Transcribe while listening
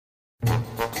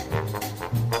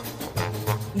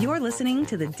You're listening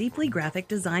to the Deeply Graphic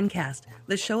Design Cast,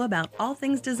 the show about all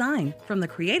things design, from the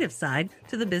creative side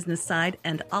to the business side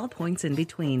and all points in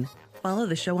between. Follow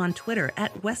the show on Twitter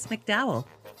at Wes McDowell.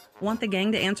 Want the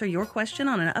gang to answer your question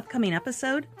on an upcoming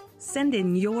episode? Send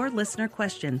in your listener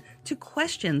question to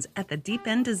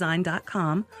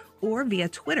questions@thedeependdesign.com or via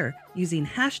Twitter using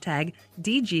hashtag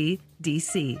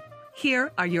DGDC.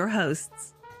 Here are your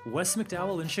hosts. Wes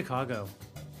McDowell in Chicago.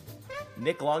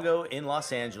 Nick Longo in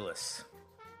Los Angeles.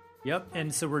 Yep,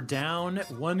 and so we're down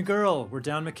one girl. We're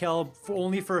down Mikkel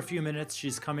only for a few minutes.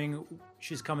 She's coming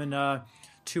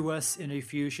to us in a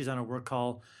few. She's on a work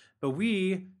call, but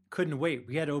we couldn't wait.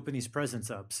 We had to open these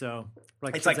presents up. So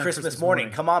it's like Christmas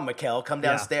morning. Come on, Mikkel, come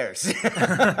downstairs. Of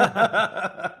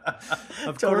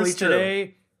Totally course, true.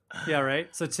 today. Yeah,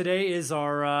 right. So today is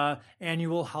our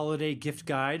annual holiday gift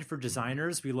guide for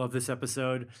designers. We love this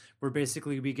episode where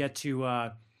basically we get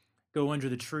to go under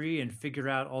the tree and figure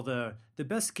out all the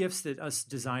best gifts that us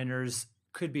designers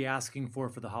could be asking for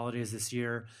the holidays this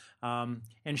year, and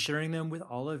sharing them with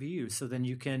all of you. So then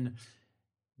you can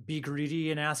be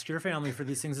greedy and ask your family for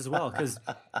these things as well, because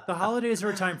the holidays are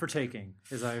a time for taking.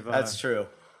 That's true.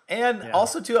 And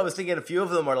also, too, I was thinking a few of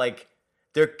them are like,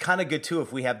 they're kind of good, too,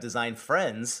 if we have design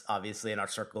friends, obviously, in our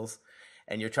circles,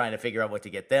 and you're trying to figure out what to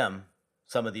get them.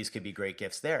 Some of these could be great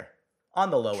gifts there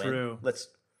on the low end.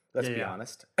 Let's be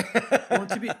honest. Well,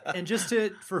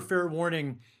 for fair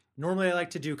warning, normally I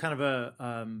like to do kind of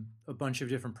a bunch of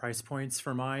different price points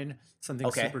for mine. Something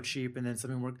super cheap and then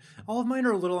something more. All of mine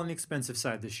are a little on the expensive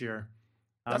side this year.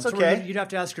 That's so okay. You'd have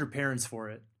to ask your parents for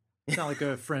it. It's not like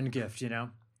a friend gift, you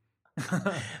know?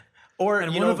 Or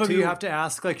and one of them you have to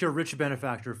ask like your rich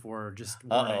benefactor for. Just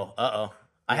I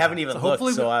haven't even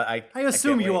looked, so I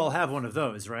assume can't you wait. all have one of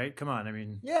those, right? Come on, I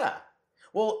mean. Yeah.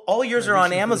 Well, all yours are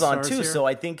on Amazon too, here. so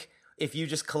I think if you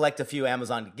just collect a few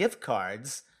Amazon gift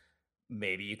cards,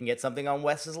 maybe you can get something on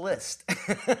Wes's list.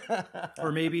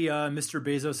 Or maybe Mr.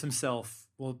 Bezos himself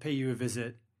will pay you a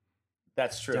visit.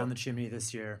 That's true. Down the chimney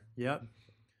this year. Yep.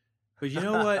 But you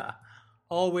know what?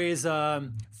 Always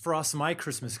frost my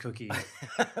Christmas cookie.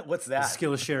 What's that?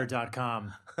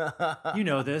 Skillshare.com. You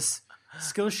know this.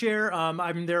 Skillshare,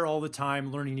 I'm there all the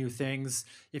time learning new things.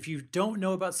 If you don't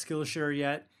know about Skillshare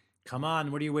yet, come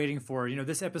on, what are you waiting for? You know,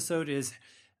 this episode is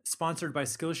sponsored by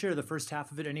Skillshare, the first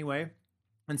half of it anyway.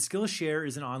 And Skillshare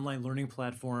is an online learning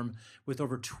platform with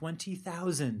over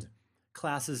 20,000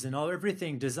 classes in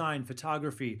everything: design,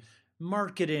 photography,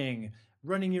 marketing,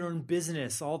 running your own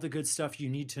business, all the good stuff you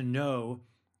need to know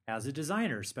as a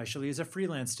designer, especially as a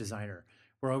freelance designer.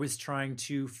 We're always trying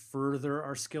to further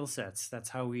our skill sets. That's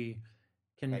how we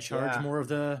can charge more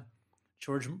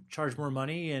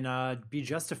money and be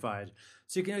justified.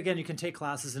 So you can take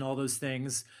classes in all those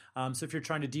things. So if you're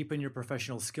trying to deepen your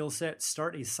professional skill set,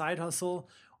 start a side hustle,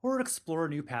 or explore a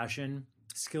new passion,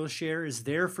 Skillshare is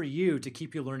there for you to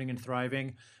keep you learning and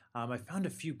thriving. I found a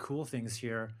few cool things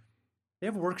here. They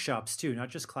have workshops too, not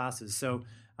just classes. So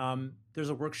there's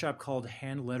a workshop called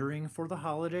Hand Lettering for the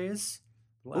Holidays.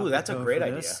 Ooh, that's a great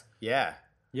idea. Yeah.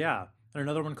 Yeah. And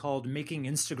another one called Making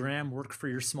Instagram Work for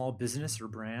Your Small Business or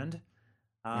Brand.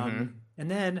 And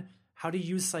then How to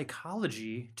Use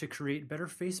Psychology to Create Better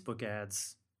Facebook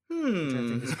Ads, which I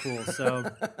think is cool.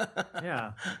 So,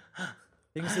 yeah.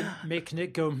 Things that make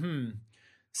Nick go,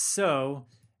 So,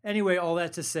 anyway, all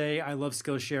that to say, I love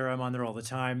Skillshare. I'm on there all the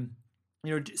time.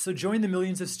 So join the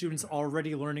millions of students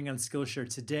already learning on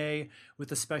Skillshare today with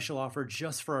a special offer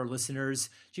just for our listeners.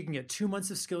 You can get 2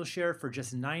 months of Skillshare for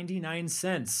just 99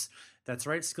 cents. That's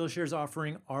right. Skillshare is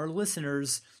offering our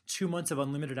listeners 2 months of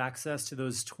unlimited access to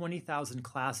those 20,000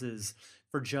 classes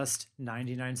for just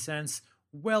 99 cents,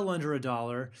 well under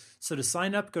 $1. So to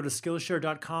sign up, go to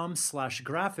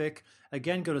Skillshare.com/graphic.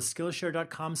 Again, go to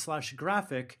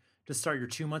Skillshare.com/graphic to start your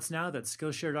 2 months now. That's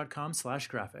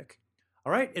Skillshare.com/graphic.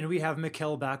 All right, and we have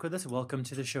Mikkel back with us. Welcome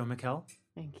to the show, Mikkel.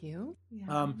 Thank you.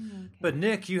 Yeah, okay. But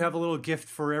Nick, you have a little gift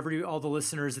for all the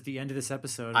listeners at the end of this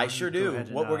episode. I sure do.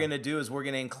 What we're going to do is we're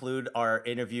going to include our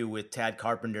interview with Tad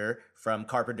Carpenter from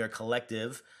Carpenter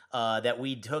Collective that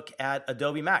we took at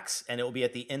Adobe Max, and it will be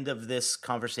at the end of this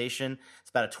conversation.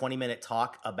 It's about a 20-minute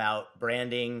talk about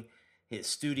branding, his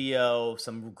studio,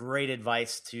 some great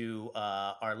advice to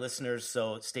our listeners.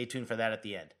 So stay tuned for that at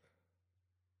the end.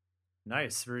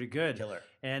 Nice. Very good. Killer.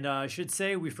 And I should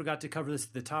say we forgot to cover this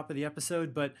at the top of the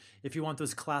episode, but if you want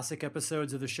those classic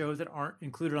episodes of the show that aren't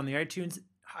included on the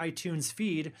iTunes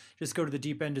feed, just go to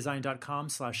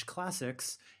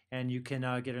thedeependdesign.com/classics and you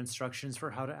can get instructions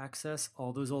for how to access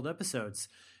all those old episodes.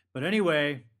 But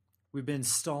anyway, we've been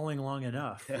stalling long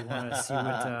enough. We want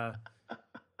to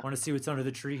see what's under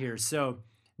the tree here. So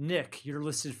Nick, you're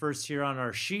listed first here on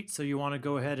our sheet, so you want to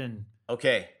go ahead and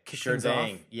okay, sure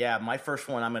thing. Yeah, my first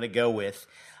one I'm going to go with.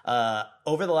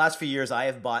 Over the last few years, I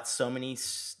have bought so many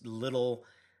little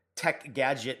tech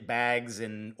gadget bags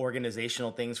and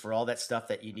organizational things for all that stuff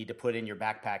that you need to put in your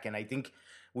backpack. And I think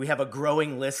we have a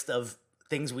growing list of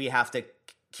things we have to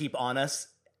keep on us,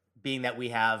 being that we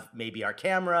have maybe our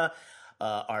camera,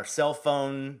 our cell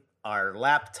phone, our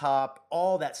laptop,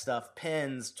 all that stuff,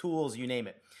 pens, tools, you name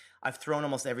it. I've thrown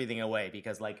almost everything away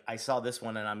because like I saw this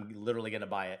one and I'm literally going to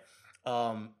buy it.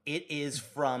 It is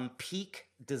from Peak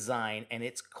Design and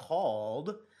it's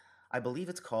called, I believe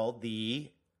it's called the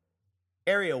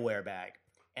AreaWear bag.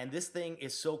 And this thing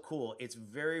is so cool. It's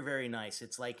very, very nice.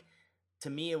 It's like, to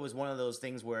me, it was one of those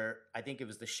things where I think it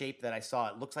was the shape that I saw.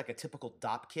 It looks like a typical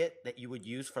DOP kit that you would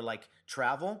use for like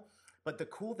travel. But the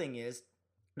cool thing is,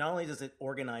 not only does it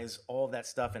organize all of that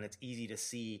stuff and it's easy to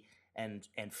see and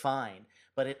find,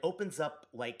 but it opens up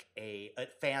like it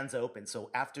fans open.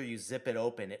 So after you zip it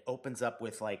open, it opens up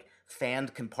with like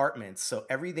fanned compartments. So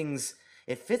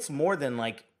it fits more than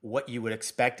like what you would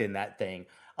expect in that thing.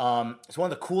 It's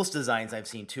one of the coolest designs I've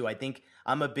seen too. I think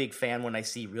I'm a big fan when I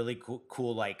see really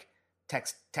cool like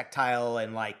tactile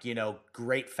and like, you know,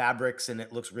 great fabrics and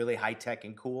it looks really high tech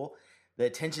and cool. The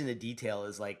attention to detail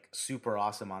is like super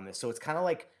awesome on this. So it's kind of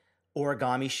like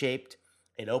origami shaped.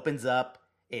 It opens up.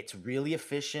 It's really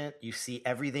efficient. You see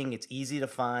everything. It's easy to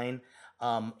find.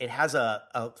 It has a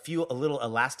little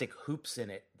elastic hoops in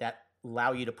it that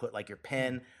allow you to put like your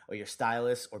pen or your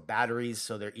stylus or batteries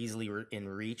so they're easily in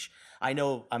reach.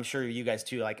 I'm sure you guys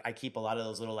too, like I keep a lot of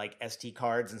those little like SD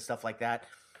cards and stuff like that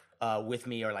with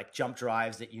me, or like jump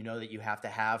drives that you know that you have to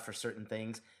have for certain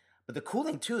things. But the cool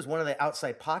thing too is one of the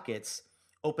outside pockets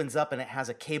opens up and it has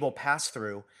a cable pass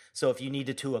through. So if you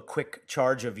needed to a quick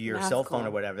charge of your cell phone or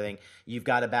whatever, you've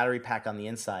got a battery pack on the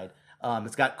inside.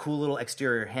 It's got cool little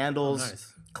exterior handles,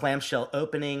 nice. Clamshell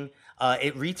opening.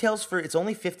 It retails for, it's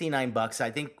only $59.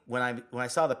 I think when I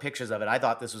saw the pictures of it, I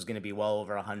thought this was going to be well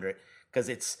over 100 because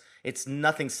it's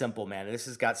nothing simple, man. This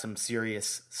has got some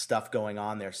serious stuff going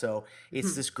on there. So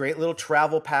it's this great little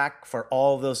travel pack for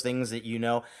all of those things that you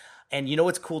know. And you know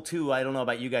what's cool too? I don't know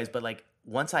about you guys, but like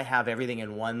once I have everything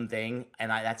in one thing and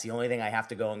that's the only thing I have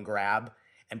to go and grab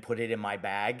and put it in my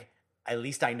bag, at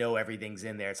least I know everything's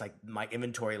in there. It's like my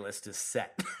inventory list is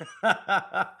set.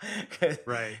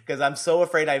 Right. Because I'm so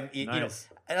afraid you know,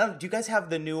 do you guys have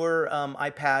the newer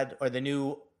iPad or the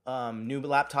new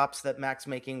laptops that Mac's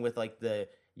making with like the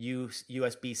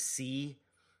USB-C?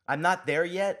 I'm not there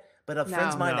yet, but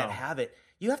friends of mine that have it,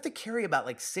 you have to carry about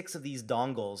like 6 of these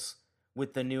dongles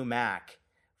with the new Mac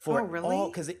for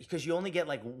all, because you only get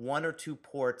like 1 or 2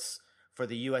 ports for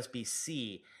the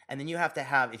USB-C, and then you have to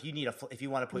have, if you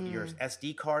want to put your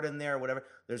SD card in there or whatever,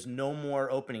 there's no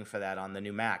more opening for that on the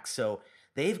new Mac. So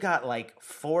they've got like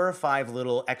 4 or 5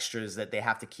 little extras that they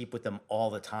have to keep with them all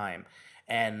the time,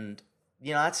 and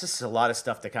you know that's just a lot of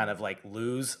stuff to kind of like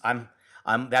lose.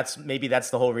 That's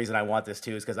the whole reason I want this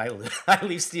too, is because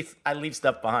I leave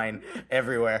stuff behind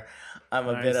everywhere. I'm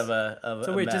a bit of a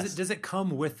so wait, mess. does it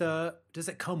come with a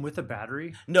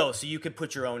battery? No, so you could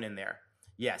put your own in there.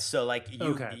 Yes, so like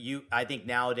I think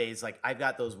nowadays, like I've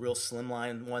got those real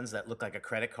slimline ones that look like a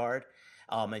credit card,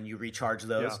 and you recharge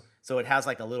those. Yeah. So it has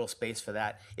like a little space for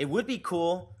that. It would be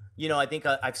cool. You know, I think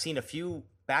I've seen a few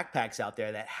backpacks out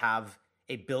there that have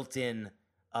a built-in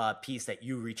piece that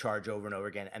you recharge over and over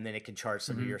again, and then it can charge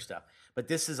some of your stuff. But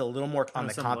this is a little more on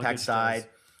the compact side.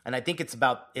 And I think it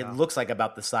looks like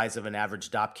about the size of an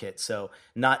average DOP kit. So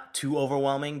not too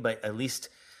overwhelming, but at least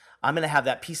I'm going to have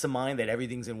that peace of mind that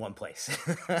everything's in one place.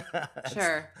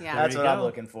 Sure. Yeah. That's what I'm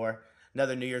looking for.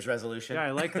 Another New Year's resolution. Yeah,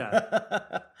 I like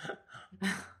that.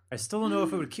 I still don't know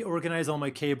if it would organize all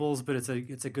my cables, but it's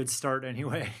a good start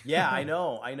anyway. Yeah, I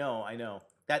know.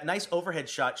 That nice overhead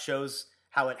shot shows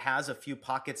how it has a few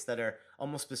pockets that are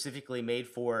almost specifically made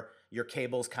for your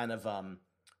cables kind of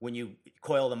when you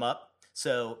coil them up.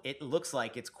 So it looks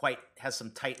like has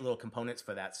some tight little components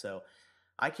for that. So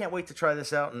I can't wait to try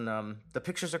this out. And the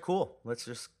pictures are cool. Let's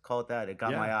just call it that. It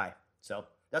got my eye. So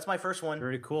that's my first one.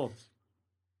 Very cool.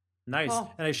 Nice.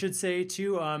 Cool. And I should say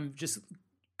too, just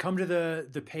come to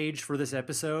the page for this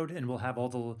episode and we'll have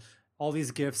all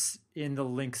these gifts in the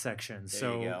link section.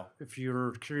 So if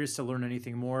you're curious to learn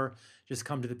anything more, just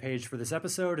come to the page for this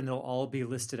episode and they'll all be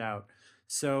listed out.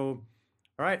 So,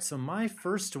 all right. So my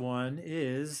first one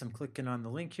is, I'm clicking on the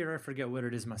link here. I forget what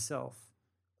it is myself.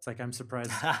 It's like, I'm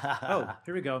surprised. Oh,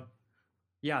 here we go.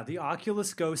 Yeah. The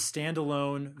Oculus Go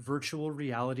standalone virtual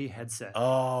reality headset.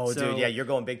 Oh, dude. Yeah. You're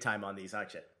going big time on these,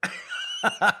 aren't you?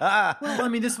 Well, I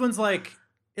mean, this one's like,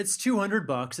 it's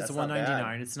 $200. It's That's not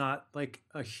 $199. It's not like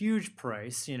a huge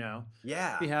price, you know.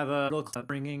 Yeah. If you have a little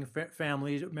bringing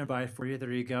family to buy it for you,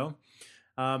 there you go.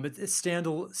 It's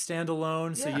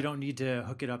standalone, so Yeah. you don't need to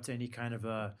hook it up to any kind of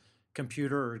a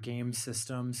computer or game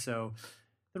system. So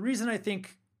the reason I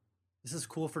think this is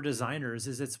cool for designers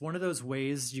is it's one of those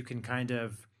ways you can kind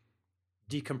of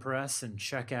decompress and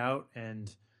check out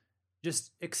and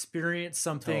just experience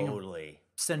something Totally.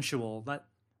 sensual,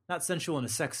 not sensual in a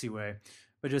sexy way,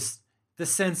 but just the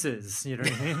senses, you know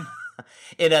what I mean?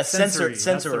 In a Sensory, that's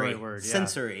the sensory, right word, yeah.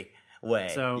 sensory way.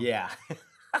 So- yeah.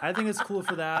 I think it's cool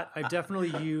for that. I've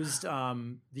definitely used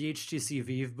the HTC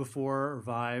Vive before, or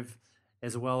Vive,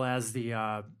 as well as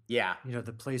the Yeah.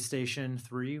 the PlayStation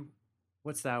 3.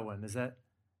 What's that one? Is that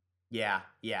Yeah.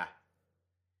 Yeah.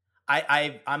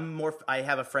 I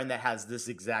have a friend that has this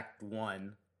exact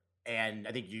one, and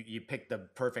I think you picked the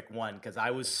perfect one because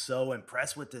I was so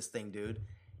impressed with this thing, dude.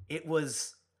 It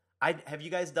was. Have you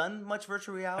guys done much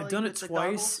virtual reality? I've done it with the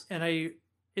twice, goggles? and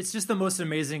it's just the most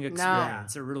amazing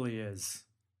experience. It really is.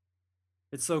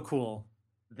 It's so cool.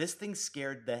 This thing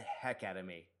scared the heck out of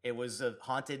me. It was a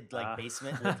haunted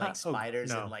basement with Oh, spiders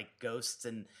no. and ghosts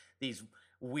and these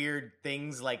weird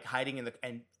things hiding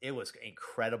and it was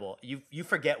incredible. You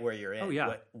forget where you're in. Oh,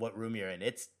 yeah. What room you're in.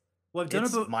 It's Well, I've done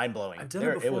it. mind blowing. I've done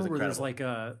it before, It was where there's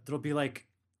incredible. there'll be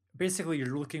basically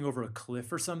you're looking over a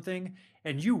cliff or something,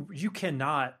 and you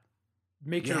cannot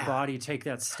make your Yeah. body take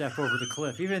that step over the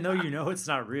cliff, even though you know it's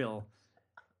not real.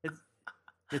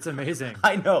 It's amazing.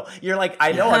 I know. You're like,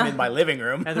 I know I'm in my living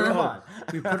room. And Come on.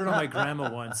 we put it on my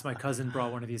grandma once. My cousin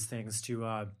brought one of these things to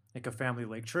a family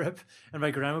lake trip, and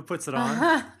my grandma puts it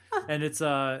on, and it's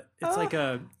like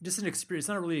just an experience. It's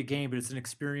not really a game, but it's an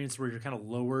experience where you're kind of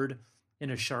lowered in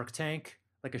a shark tank,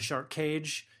 like a shark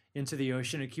cage, into the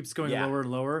ocean. It keeps going Yeah. lower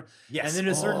and lower, Yes. and then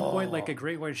at a certain point, Oh. a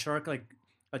great white shark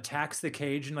attacks the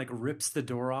cage and rips the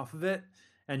door off of it,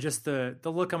 and just the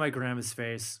look on my grandma's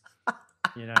face.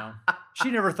 She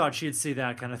never thought she'd see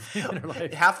that kind of thing in her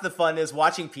life. Half the fun is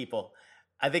watching people.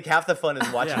 I think half the fun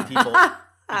is watching Yeah. people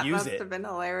That use must it. have been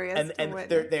hilarious. And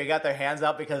they got their hands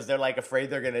out because they're afraid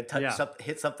they're gonna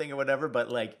hit something or whatever. But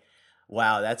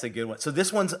wow, that's a good one. So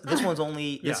this one's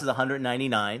only Yeah. this is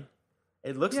 $199.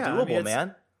 It looks Yeah, I doable, mean, it's-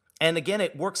 man. And again,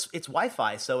 it works. It's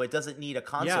Wi-Fi, so it doesn't need a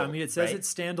console. Yeah, I mean, it says right?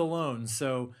 it's standalone,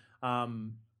 so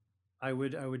I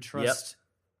would trust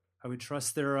I would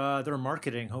trust their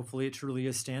marketing. Hopefully, it truly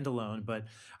is standalone. But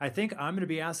I think I'm going to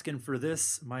be asking for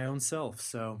this my own self.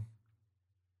 So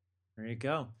there you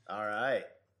go. All right.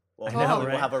 Well, I know, we'll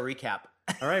right? have a recap.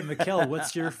 All right, Mikkel,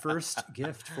 what's your first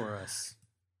gift for us?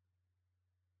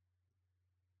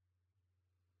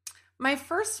 My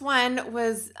first one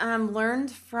was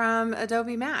learned from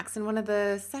Adobe Max in one of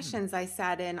the sessions I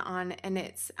sat in on, and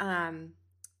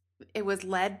it was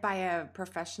led by a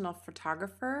professional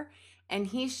photographer, and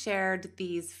he shared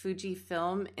these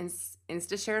Fujifilm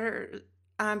Instashare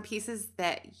pieces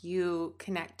that you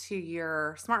connect to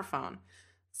your smartphone.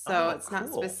 So it's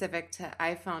not cool. specific to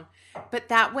iPhone, but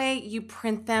that way you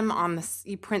print them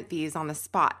you print these on the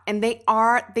spot, and they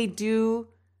do.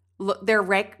 Look, they're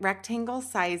rectangle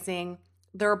sizing.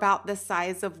 They're about the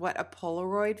size of what a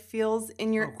Polaroid feels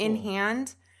in your in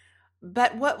hand.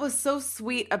 But what was so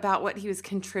sweet about what he was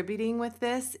contributing with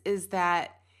this is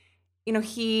that,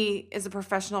 he is a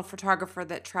professional photographer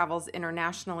that travels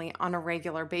internationally on a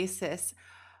regular basis,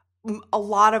 a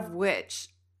lot of which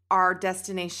are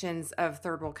destinations of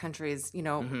third world countries,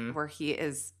 where he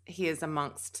is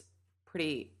amongst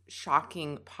pretty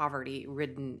shocking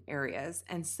poverty-ridden areas.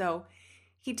 And so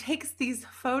he takes these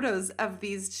photos of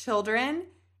these children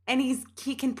and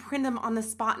he can print them on the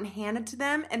spot and hand it to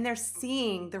them, and they're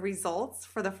seeing the results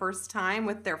for the first time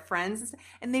with their friends,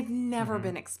 and they've never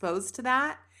been exposed to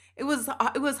that. It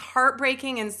was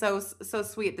heartbreaking and so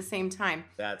sweet at the same time.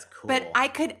 That's cool. But I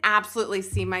could absolutely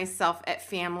see myself at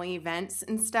family events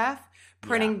and stuff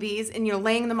printing these and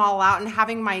laying them all out and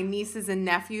having my nieces and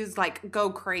nephews go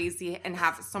crazy and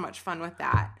have so much fun with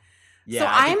that. Yeah, So I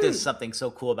think I'm- there's something so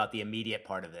cool about the immediate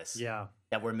part of this Yeah.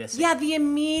 that we're missing. Yeah, the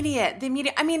immediate.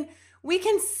 I mean, we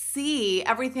can see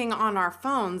everything on our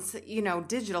phones,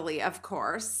 digitally, of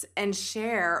course, and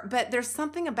share, but there's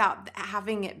something about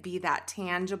having it be that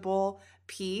tangible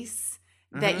piece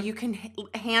that you can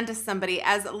hand to somebody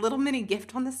as a little mini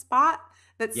gift on the spot.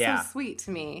 That's Yeah. so sweet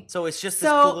to me. So it's just this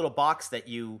So- cool little box that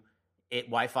it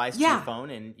Wi-Fi's to your Yeah. phone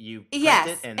and you print Yes,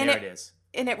 it and and there it is.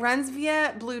 And it runs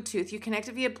via Bluetooth. You connect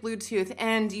it via Bluetooth,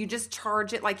 and you just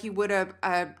charge it like you would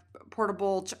a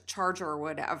portable charger or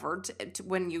whatever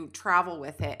when you travel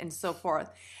with it and so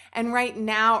forth. And right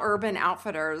now, Urban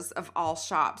Outfitters of all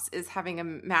shops is having a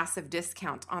massive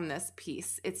discount on this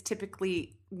piece. It's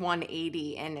typically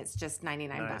 $180 and it's just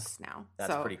 $99 now.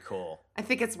 That's pretty cool. I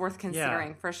think it's worth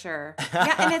considering for sure.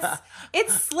 Yeah, and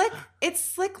it's slick. It's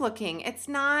slick looking. It's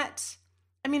not.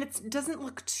 I mean, it doesn't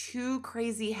look too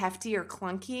crazy hefty or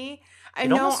clunky. I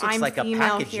know I'm like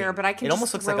female here, but I can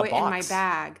just throw it in my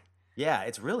bag. Yeah,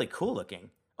 it's really cool looking.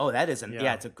 Oh, that isn't.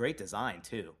 Yeah, it's a great design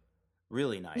too.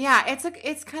 Really nice. Yeah,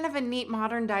 it's kind of a neat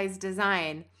modernized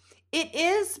design. It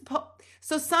is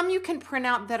so some you can print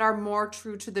out that are more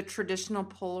true to the traditional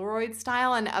Polaroid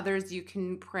style, and others you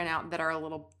can print out that are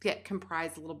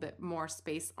comprise a little bit more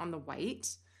space on the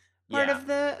white part of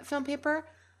the film paper.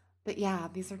 But yeah,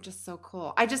 these are just so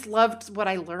cool. I just loved what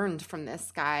I learned from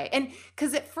this guy, and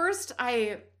because at first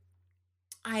I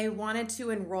wanted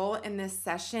to enroll in this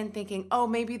session thinking, oh,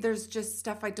 maybe there's just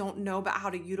stuff I don't know about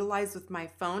how to utilize with my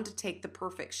phone to take the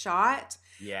perfect shot.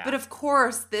 Yeah. But of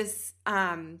course, this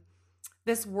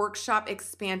workshop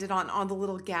expanded on all the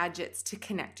little gadgets to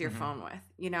connect your phone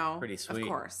with, Pretty sweet. Of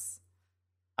course.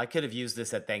 I could have used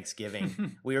this at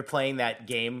Thanksgiving. We were playing that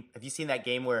game. Have you seen that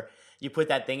game where you put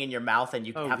that thing in your mouth and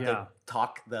you have to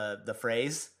talk the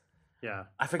phrase? Yeah.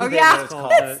 I forget what it's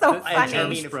called. It's so funny. I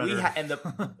mean, if we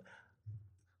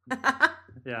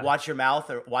watch your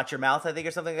mouth, I think,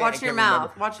 or something like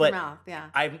that. Watch your mouth.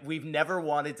 Yeah. We've never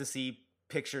wanted to see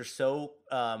pictures so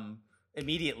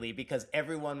immediately because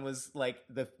everyone was like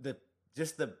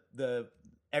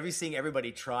seeing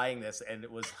everybody trying this, and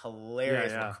it was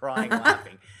hilarious. We're crying,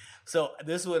 laughing. So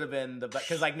this would have been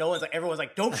because like everyone's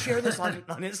like, don't share this on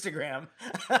Instagram,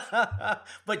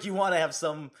 but you want to have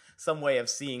some way of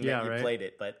seeing that you played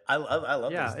it. But I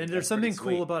love this. And there's something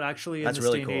cool about actually in this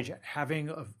really day and age having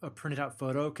a printed out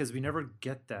photo, because we never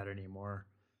get that anymore.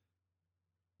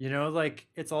 Like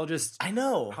it's all just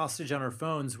hostage on our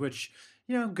phones, which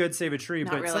good, save a tree,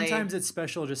 but sometimes it's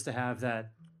special just to have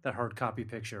that hard copy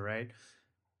picture, right?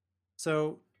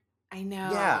 So I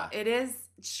know. Yeah. It is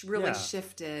really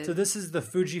shifted. So this is the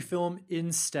Fujifilm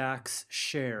Instax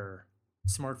Share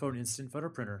smartphone instant photo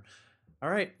printer. All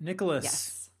right, Nicholas.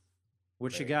 Yes.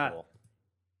 What you got? Cool.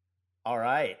 All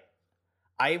right.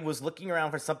 I was looking around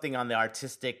for something on the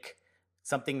artistic,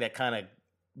 something that kind of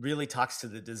really talks to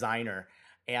the designer.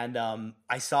 And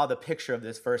I saw the picture of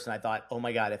this first and I thought, oh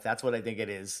my God, if that's what I think it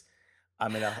is,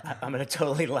 I'm gonna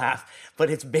totally laugh. But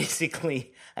it's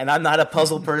basically, and I'm not a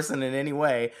puzzle person in any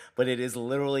way, but it is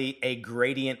literally a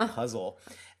gradient puzzle.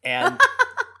 And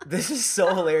this is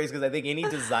so hilarious because I think any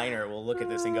designer will look at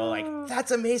this and go like,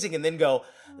 that's amazing, and then go,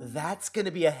 that's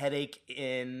gonna be a headache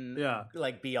in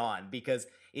like beyond, because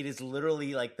it is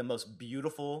literally like the most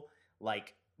beautiful,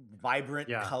 like vibrant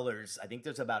colors. I think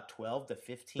there's about 12 to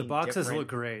 15 the boxes look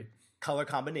great color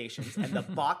combinations, and the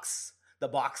box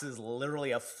is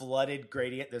literally a flooded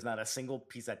gradient. There's not a single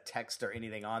piece of text or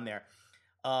anything on there.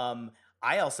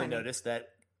 I also noticed that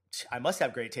I must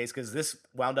have great taste because this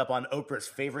wound up on Oprah's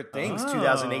favorite things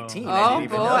 2018. Oh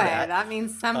boy, that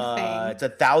means something. It's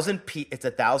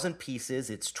 1,000 pieces.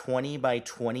 It's 20 by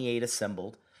 28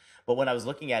 assembled. But when I was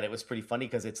looking at it, it was pretty funny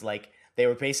because it's like they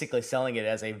were basically selling it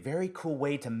as a very cool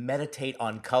way to meditate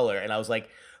on color. And I was like,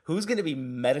 who's going to be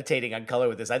meditating on color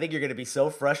with this? I think you're going to be so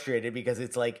frustrated because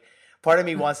it's like, part of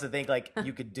me wants to think like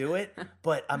you could do it,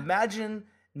 but imagine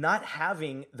not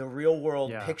having the real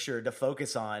world picture to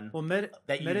focus on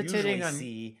that you usually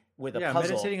see with a puzzle.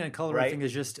 Meditating on color, right? I think,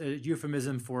 is just a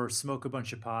euphemism for smoke a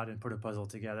bunch of pot and put a puzzle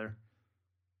together.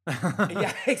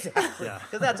 Yeah, exactly.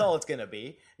 Because that's all it's going to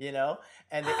be,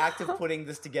 And the act of putting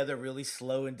this together really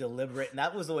slow and deliberate, and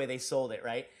that was the way they sold it,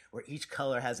 right? Where each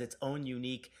color has its own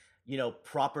unique,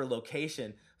 proper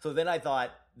location. So then I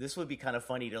thought this would be kind of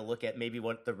funny to look at maybe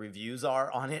what the reviews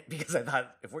are on it, because I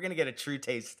thought if we're going to get a true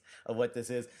taste of what this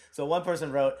is. So one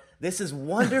person wrote, "This is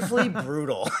wonderfully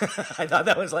brutal." I thought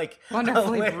that was like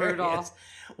wonderfully hilarious.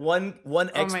 Brutal.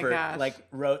 One expert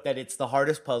wrote that it's the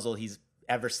hardest puzzle he's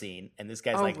ever seen, and this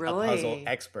guy's a puzzle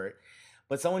expert.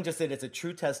 But someone just said it's a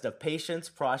true test of patience,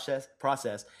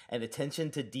 process, and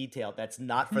attention to detail. That's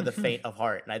not for the faint of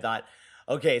heart. And I thought,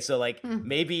 okay, so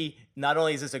maybe not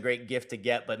only is this a great gift to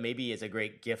get, but maybe it's a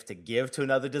great gift to give to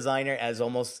another designer, as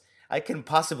almost, I can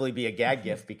possibly be a gag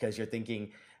gift because you're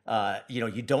thinking,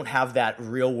 you don't have that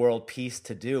real world piece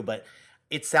to do, but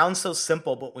it sounds so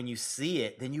simple, but when you see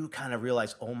it, then you kind of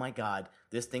realize, oh my God,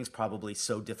 this thing's probably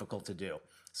so difficult to do.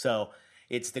 So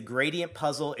it's the gradient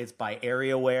puzzle. It's by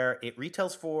AreaWare. It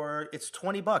retails it's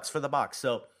 $20 for the box.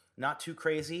 So not too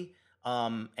crazy.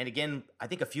 And again, I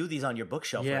think a few of these on your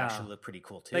bookshelf would Yeah. actually look pretty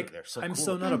cool too. Like They're so I'm cool.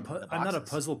 so not looking, the I'm not a boxes.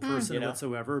 puzzle person You know?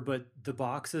 whatsoever, but the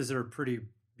boxes are pretty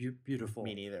beautiful.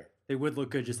 Me neither. They would look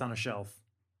good just on a shelf.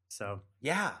 So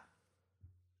Yeah.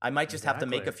 I might just have to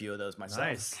make a Exactly. few of those myself.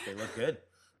 Nice. They look good.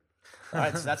 All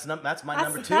right, so that's my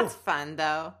number 2. That's fun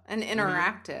though, and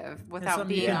interactive it's without something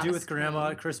being you can on do a with grandma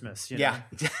screen. at Christmas. You know? Yeah.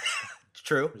 It's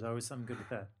true. There's always something good with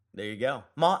that. There you go.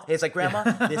 Ma, it's like, Grandma,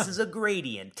 this is a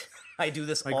gradient. I do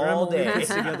this My all grandma only day. puts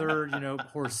together,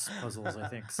 horse puzzles, I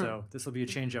think. So this will be a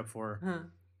change up for Hmm.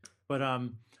 her. But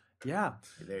yeah.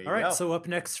 There you All right. go. So up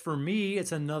next for me,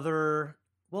 it's another.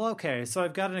 Well, okay. So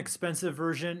I've got an expensive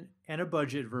version and a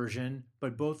budget version,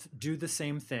 but both do the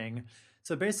same thing.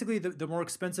 So basically, the more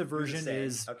expensive Do the version same.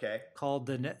 is Okay. called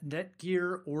the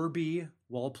Netgear Orbi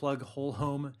Wall Plug Whole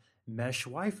Home Mesh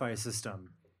Wi-Fi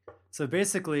System. So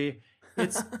basically,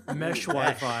 it's mesh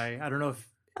Wi-Fi. I don't know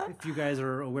if you guys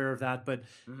are aware of that, but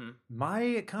Mhm.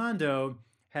 my condo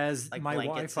has Like my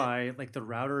blankets Wi-Fi, like the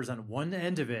router's on one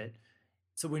end of it.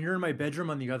 So when you're in my bedroom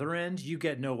on the other end, you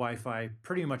get no Wi-Fi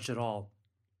pretty much at all.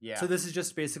 Yeah. So this is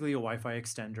just basically a Wi-Fi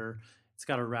extender. It's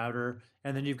got a router,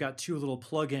 and then you've got 2 little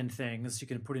plug-in things you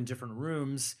can put in different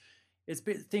rooms.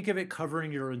 Think of it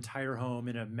covering your entire home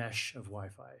in a mesh of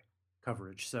Wi-Fi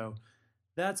coverage. So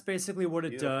that's basically what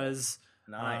it Beautiful. does.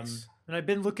 Nice. And I've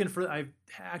been looking for. I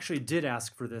actually did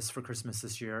ask for this for Christmas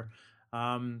this year,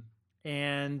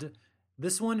 and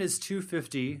this one is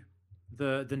 $250.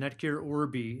 The Netgear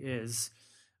Orbi is,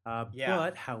 Yeah.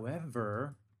 but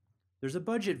however, there's a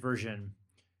budget version.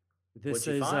 This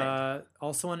What'd you is find?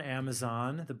 also on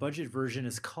Amazon. The budget version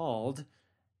is called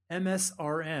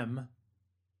MSRM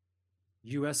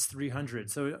US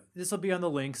 300. So this will be on the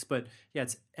links, but yeah,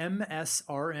 it's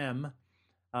MSRM.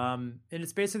 And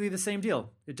it's basically the same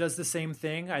deal. It does the same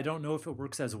thing. I don't know if it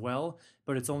works as well,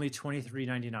 but it's only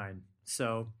 $23.99.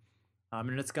 So,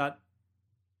 and it's got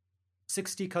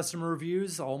 60 customer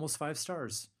reviews, almost 5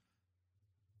 stars.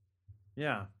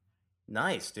 Yeah.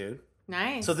 Nice, dude.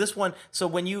 Nice. So this one, so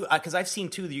when you, because I've seen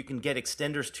too that you can get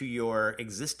extenders to your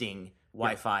existing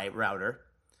Wi-Fi router,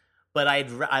 but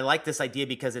I like this idea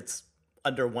because it's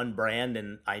under one brand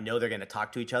and I know they're going to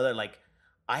talk to each other. Like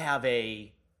I have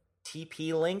a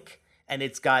TP Link and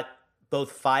it's got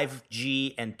both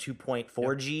 5G and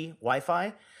 2.4G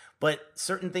Wi-Fi, but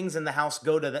certain things in the house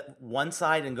go to the one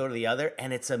side and go to the other,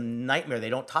 and it's a nightmare. They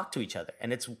don't talk to each other,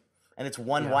 and it's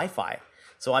one Wi-Fi.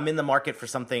 So I'm in the market for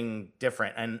something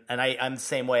different, and I'm the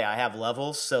same way. I have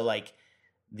levels, so like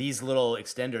these little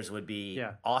extenders would be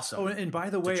awesome. Oh, and by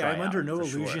the way, try I'm under out, no for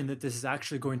illusion sure. that this is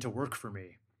actually going to work for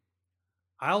me.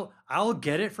 I'll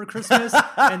get it for Christmas,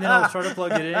 and then I'll try to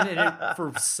plug it in, and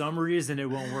for some reason it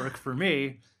won't work for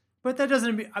me. But that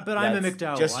doesn't mean. But I'm a That's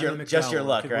McDowell. just I'm your- a McDowell. just your It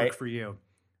luck, could right? Work for you.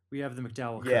 We have the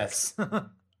McDowell. Yes. curse.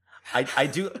 I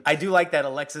do like that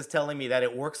Alexa's telling me that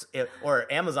it works, or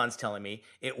Amazon's telling me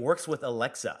it works with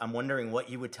Alexa. I'm wondering what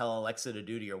you would tell Alexa to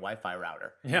do to your Wi-Fi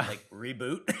router. Yeah. Like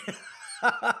reboot.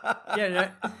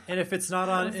 Yeah, and if it's not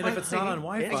on, and if it's not on I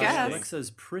Wi-Fi, guess. Alexa's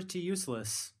pretty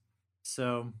useless.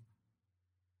 So,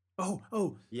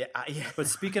 oh. Yeah. But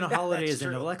speaking of That's holidays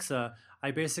and true. Alexa,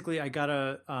 I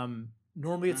gotta.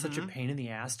 Normally, it's such a Mhm. pain in the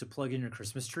ass to plug in your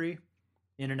Christmas tree,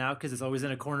 in and out, because it's always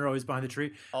in a corner, always behind the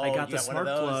tree. Oh, I got you the one of smart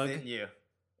those, plug didn't you?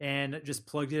 and just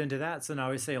plugged it into that. So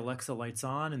now I say Alexa lights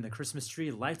on, and the Christmas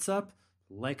tree lights up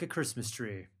like a Christmas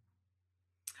tree.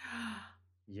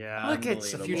 Yeah, Look at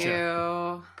it's the Unbelievable. future.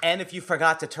 you. And if you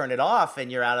forgot to turn it off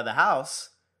and you're out of the house,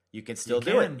 you can still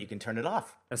do can. it. You can turn it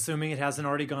off. Assuming it hasn't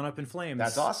already gone up in flames.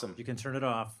 That's awesome. You can turn it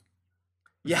off.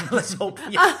 Yeah, let's hope.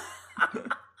 Yeah.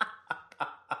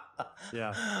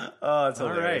 Yeah. Oh, it's All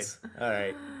right. hilarious. All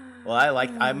right. Well,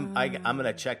 I'm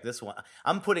gonna check this one.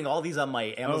 I'm putting all these on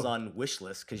my Amazon wish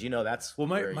list because that's Well,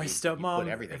 my where you put stepmom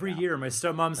everything every now. year, my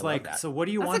stepmom's I love like, that. "So what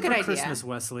do you That's a want good for idea. Christmas,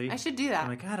 Wesley?" I should do that. I'm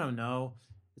like, I don't know.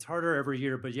 It's harder every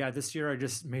year, but yeah, this year I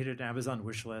just made an Amazon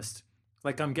wish list.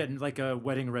 Like I'm getting like a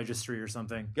wedding registry or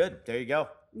something. Good. There you go.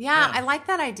 yeah, Yeah. I like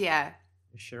that idea.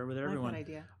 Share with I like everyone. that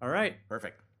idea. All right.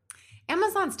 Perfect.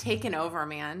 Amazon's taken over,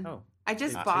 man. Oh, I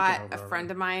just they've bought taken a over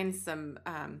friend of mine some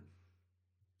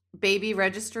baby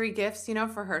registry gifts,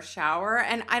 for her shower.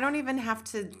 And I don't even have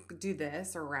to do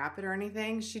this or wrap it or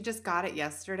anything. She just got it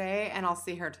yesterday and I'll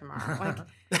see her tomorrow.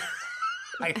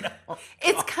 Like, I know.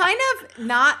 it's kind of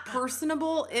not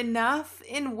personable enough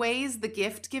in ways, the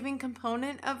gift giving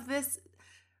component of this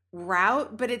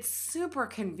route, but it's super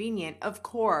convenient, of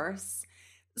course.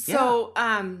 So,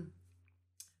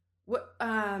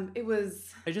 it was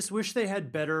I just wish they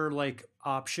had better like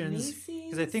options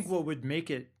because I think Macy's? what would make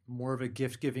it more of a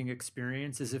gift giving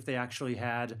experience is if they actually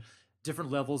had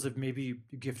different levels of maybe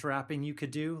gift wrapping you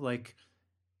could do. Like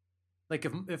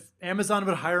if Amazon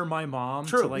would hire my mom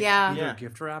to like be their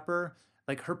gift wrapper,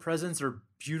 like her presents are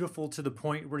beautiful to the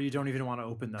point where you don't even want to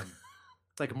open them.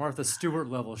 It's like Martha Stewart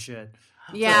level shit.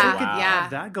 Yeah, so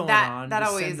have that going on. That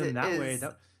just always send them that way.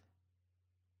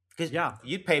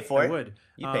 You'd pay for it. I would.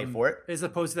 You'd pay for it. As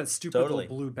opposed to that stupid little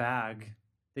blue bag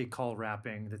they call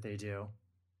wrapping that they do.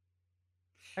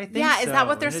 I think is that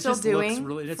what they're still doing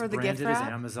for the gift wrap?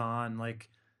 As Amazon. Like,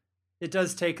 it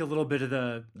does take a little bit of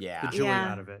the joy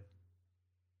out of it.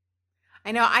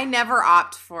 I know. I never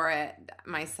opt for it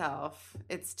myself.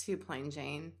 It's too plain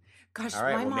Jane. Gosh, all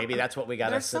right. Well, maybe that's what we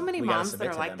got. There's so many moms that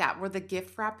are like that, where the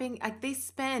gift wrapping, like they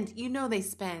spend.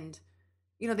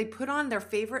 They put on their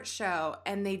favorite show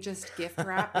and they just gift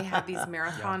wrap. They have these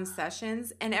marathon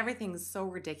sessions, and everything's so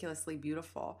ridiculously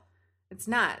beautiful. It's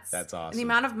nuts. That's awesome. And the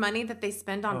amount of money that they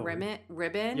spend on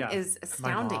ribbon is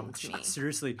astounding to me.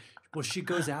 Seriously. Well, she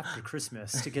goes after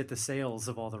Christmas to get the sales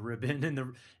of all the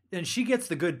ribbon and she gets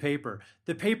the good paper.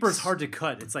 The paper is hard to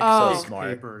cut. It's like thick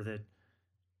paper that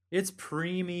it's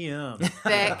premium.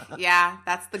 Thick,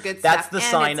 that's the good stuff. That's the and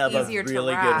sign of a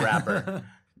really good wrapper.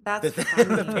 That's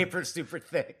the paper's super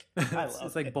thick.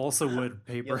 It's like balsa wood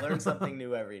paper. You learn something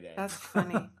new every day. That's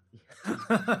funny.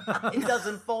 It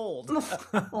doesn't fold.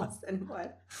 Molson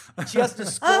wood. She has to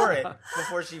score it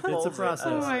before she folds. It's a process.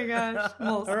 Oh my gosh.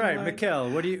 All right,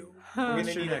 Mikkel, what do you? We're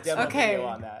gonna need a demo video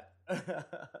on that.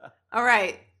 All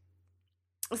right.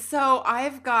 So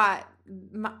I've got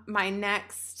my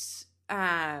next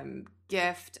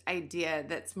gift idea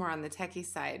that's more on the techie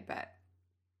side, but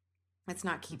it's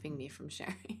not keeping me from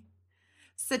sharing.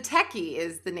 Satechi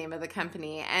is the name of the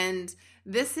company, and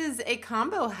this is a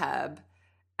combo hub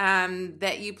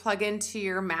that you plug into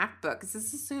your MacBook. This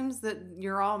assumes that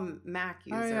you're all Mac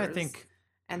users. I think.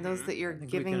 And those that you're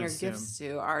giving your gifts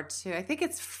to are too. I think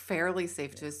it's fairly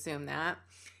safe to assume that.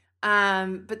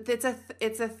 But it's a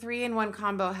 3-in-1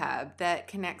 combo hub that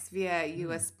connects via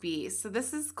USB. So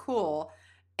this is cool.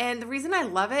 And the reason I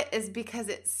love it is because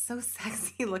it's so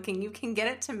sexy looking. You can get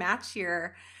it to match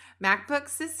your MacBook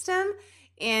system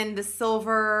in the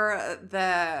silver,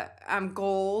 the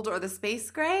gold, or the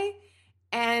space gray.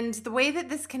 And the way that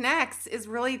this connects is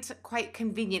really quite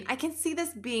convenient. I can see this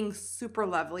being super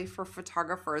lovely for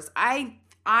photographers. I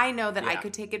know that I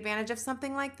could take advantage of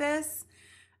something like this.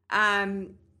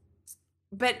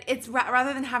 But it's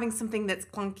rather than having something that's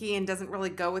clunky and doesn't really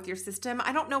go with your system.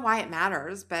 I don't know why it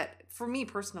matters, but for me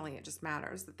personally, it just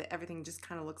matters that everything just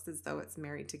kind of looks as though it's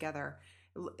married together.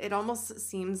 It almost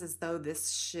seems as though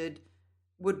this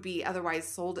would be otherwise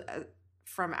sold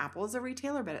from Apple as a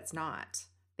retailer, but it's not.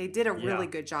 They did a really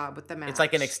good job with the match. It's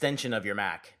like an extension of your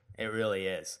Mac. It really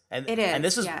is. And it is. And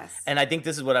this is yes. And I think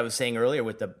this is what I was saying earlier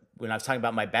when I was talking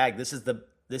about my bag. This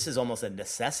is almost a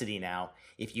necessity now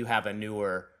if you have a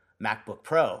newer MacBook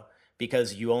Pro,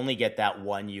 because you only get that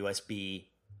one USB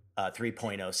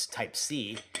 3.0 Type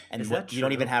C, and you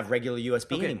don't even have regular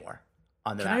USB anymore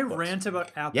on the MacBooks. Can I rant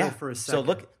about Apple for a second? So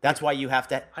look, that's why you have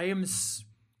to. I am so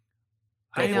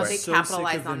sick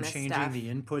of them changing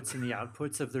the inputs and the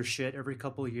outputs of their shit every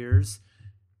couple of years,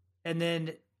 and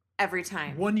then every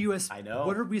time one USB. I know.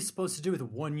 What are we supposed to do with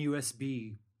one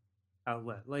USB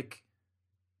outlet? Like,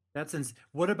 that's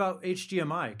what about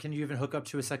HDMI? Can you even hook up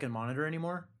to a second monitor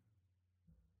anymore?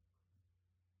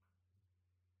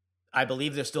 I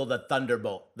believe there's still the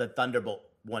Thunderbolt. The Thunderbolt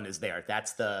one is there.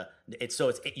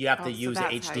 You have to use the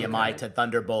HDMI to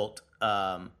Thunderbolt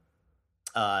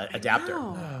adapter.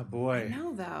 Oh boy. I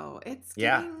know though. It's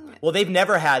Well, they've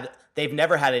never had an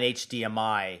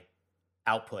HDMI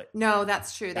output. No,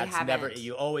 that's true. They haven't.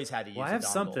 You always had to use. Well, I have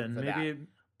something. Maybe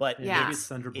but maybe it's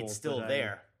Thunderbolt. It's still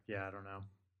there. I don't know.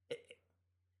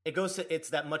 It's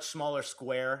that much smaller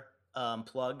square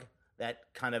plug that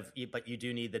kind of, but you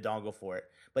do need the dongle for it.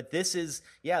 But this is,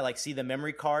 see the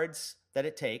memory cards that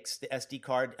it takes, the SD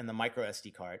card and the micro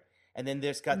SD card. And then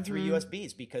there's got 3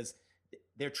 USBs because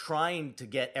they're trying to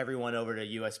get everyone over to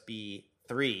USB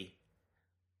 3,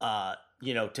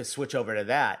 to switch over to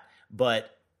that. But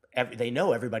they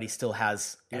know everybody still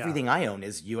has, everything I own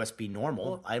is USB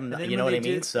normal. Well, you know what I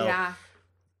mean?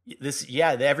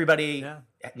 Everybody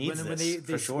needs when this they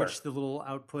for sure. switched the little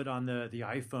output on the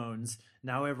iPhones,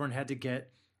 now everyone had to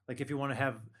get, like, if you want to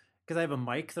have, because I have a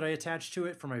mic that I attach to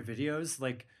it for my videos,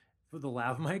 like for the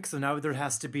lav mic, so now there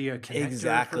has to be a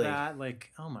connector for that.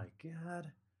 Like, oh my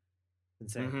god,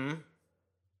 insane. Mm-hmm.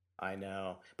 I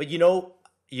know, but you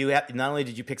have, not only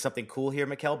did you pick something cool here,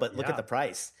 Mikkel, but look at the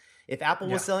price. If Apple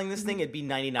was selling this thing, it'd be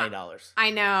 $99. I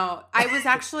know. I was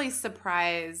actually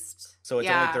surprised. So it's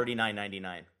only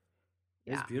 $39.99.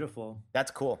 It's beautiful. That's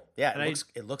cool. Yeah,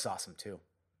 it looks awesome too.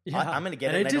 I'm going to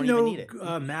get and it. And I don't even need it.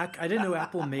 I didn't know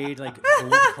Apple made like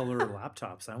gold color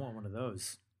laptops. I want one of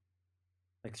those,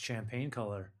 like champagne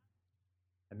color.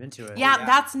 I'm into it. Yeah,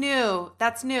 that's new.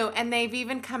 That's new, and they've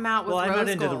even come out with. Well, I'm rose not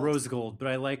into gold. the rose gold, but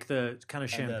I like the kind of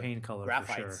champagne color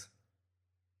for sure. Graphites.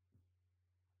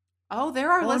 Oh,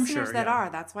 there are listeners sure, that yeah. are.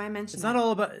 That's why I mentioned It's not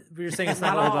all about. You're saying it's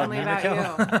not not all about only me,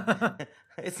 about Mikhail?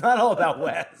 It's not all about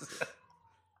Wes.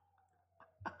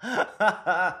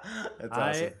 That's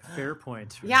awesome. Fair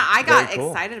point. Yeah, I got Very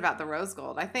cool. excited about the rose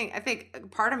gold. I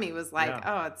think part of me was like,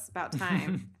 Yeah. oh, it's about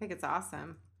time. I think it's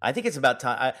awesome. I think it's about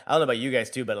time. I don't know about you guys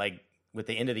too, but like with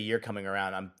the end of the year coming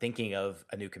around, I'm thinking of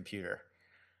a new computer.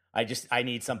 I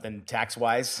need something tax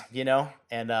wise, you know,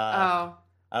 and I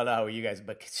don't know how you guys,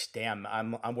 but damn,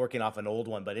 I'm working off an old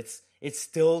one, but it's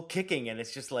still kicking, and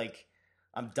it's just like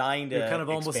I'm dying to. You're kind of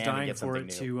almost expand and dying get for something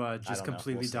it new. to just don't know.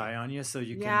 completely We'll see. die on you, so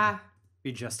you Yeah. can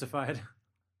be justified.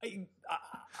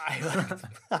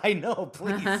 I know,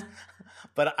 please,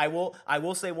 but I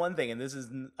will say one thing, and this is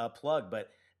a plug, but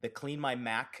the Clean My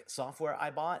Mac software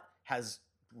I bought has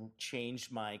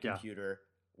changed my computer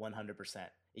 100%.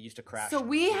 It used to crash. So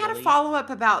we had a really. follow-up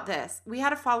about this.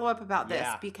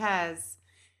 Yeah. Because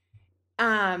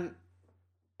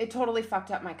it totally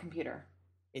fucked up my computer.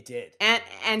 It did.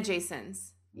 And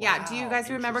Jason's. Yeah, do you Wow, guys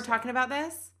remember interesting. talking about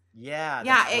this? Yeah.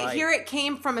 Yeah, that's right. here it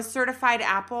came from a certified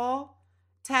Apple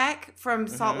tech from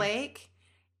Salt Lake.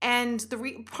 And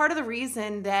part of the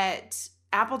reason that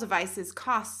Apple devices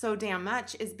cost so damn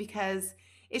much is because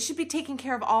it should be taking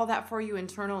care of all that for you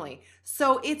internally.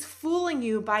 So it's fooling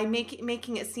you by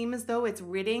making it seem as though it's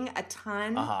ridding a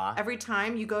ton every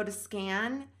time you go to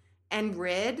scan and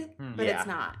rid, but Yeah. it's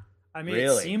not. I mean,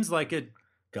 Really? it seems like it.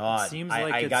 God, seems I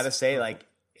like gotta say, like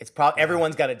it's probably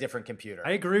everyone's got a different computer.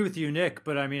 I agree with you, Nick,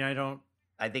 but I mean, I don't.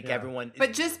 I think Yeah. everyone.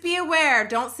 But just be aware.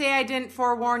 Don't say I didn't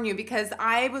forewarn you, because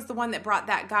I was the one that brought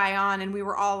that guy on, and we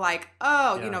were all like,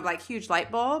 oh, Yeah. like huge light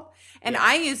bulb. And Yeah.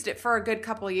 I used it for a good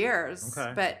couple years,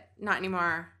 Okay. but not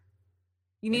anymore.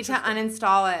 You need to Interesting.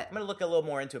 uninstall it. I'm gonna look a little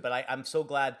more into it, but I'm so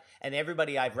glad, and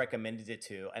everybody I've recommended it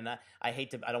to, and I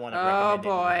hate to, I don't want to Oh, recommend it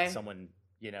boy. when someone,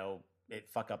 it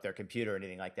fuck up their computer or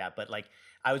anything like that. But like,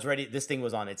 I was ready. This thing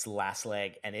was on its last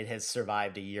leg, and it has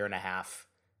survived a year and a half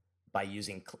by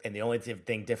using. And the only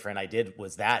thing different I did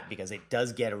was that, because it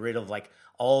does get rid of like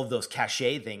all of those cache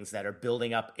things that are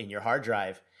building up in your hard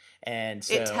drive. And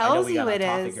so It I know tells we you got off it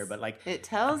topic is. here, but like, It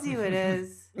tells you it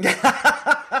is.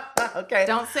 okay,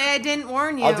 Don't say I didn't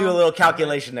warn you. I'll do a little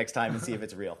calculation next time and see if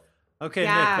it's real. Okay,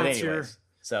 Yeah. Nick, But what's your? anyways,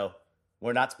 so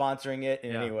we're not sponsoring it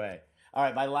in Yeah. any way. All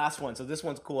right, my last one. So this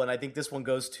one's cool, and I think this one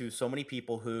goes to so many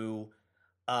people who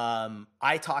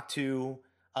I talk to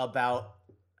about.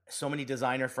 So many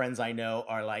designer friends I know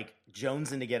are like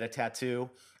jonesing to get a tattoo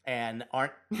and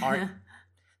aren't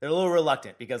they're a little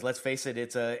reluctant, because let's face it,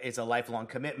 it's a lifelong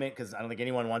commitment, because I don't think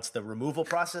anyone wants the removal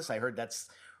process. I heard that's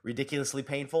ridiculously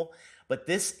painful. But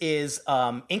this is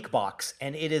Inkbox,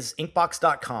 and it is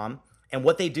inkbox.com. And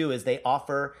what they do is they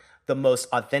offer the most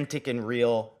authentic and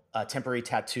real temporary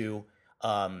tattoo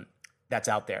that's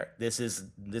out there. This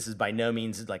is by no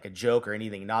means like a joke or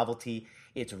anything novelty.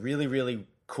 It's really, really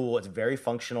cool. It's very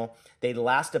functional. They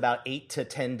last about 8 to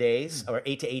 10 days or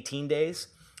 8 to 18 days.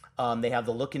 They have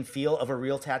the look and feel of a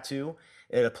real tattoo.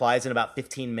 It applies in about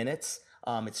 15 minutes.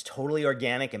 It's totally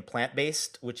organic and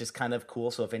plant-based, which is kind of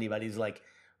cool. So if anybody's like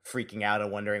freaking out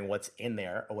and wondering what's in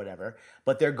there or whatever,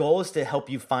 but their goal is to help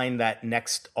you find that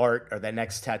next art or that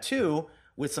next tattoo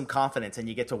with some confidence, and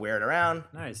you get to wear it around,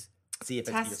 Nice. see if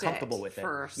Test you're comfortable it with it.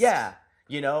 first. Yeah,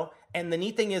 and the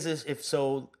neat thing is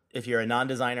if you're a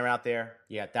non-designer out there,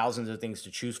 you got thousands of things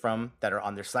to choose from that are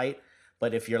on their site.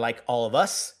 But if you're like all of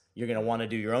us, you're going to want to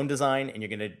do your own design, and you're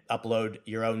going to upload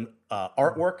your own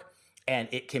artwork, and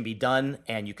it can be done,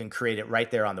 and you can create it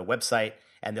right there on the website,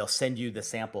 and they'll send you the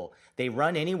sample. They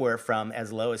run anywhere from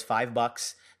as low as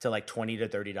 $5 to like $20 to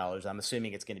 $30. I'm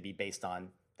assuming it's going to be based on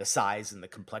the size and the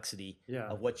complexity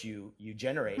of what you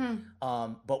generate.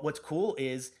 But what's cool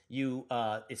is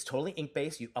it's totally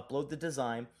ink-based. You upload the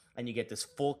design, and you get this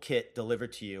full kit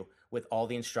delivered to you with all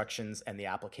the instructions and the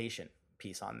application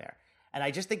piece on there. And I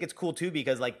just think it's cool too,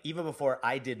 because like even before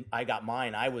I got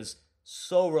mine, I was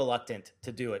so reluctant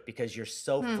to do it because you're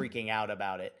so freaking out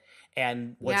about it.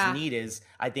 And what's neat is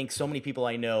I think so many people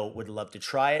I know would love to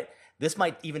try it. This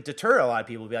might even deter a lot of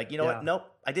people, be like, you know what? Nope,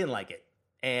 I didn't like it.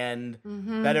 And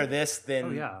better this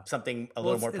than something a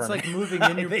little more permanent. It's like moving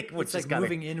in. Which It's like is kinda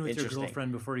moving in with your interesting.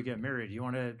 girlfriend before you get married. You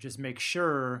want to just make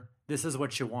sure this is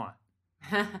what you want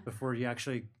before you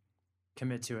actually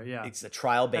commit to it. Yeah, It's a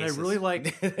trial basis. And I really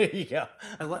like. There you go.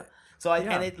 I like. So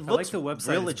and it I like looks the website.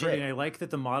 real It's legit. pretty, and I like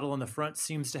that the model on the front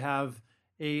seems to have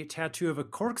a tattoo of a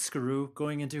corkscrew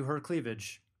going into her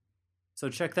cleavage. So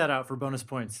check that out for bonus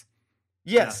points.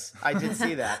 Yes, I did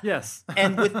see that. Yes.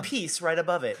 And with peace right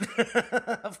above it.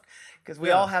 Because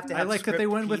we all have to have I like that they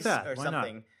went with peace that. or Why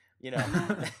something.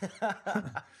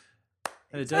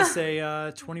 And it does say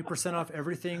 20% off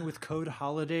everything with code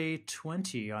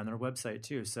HOLIDAY20 on their website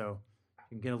too. So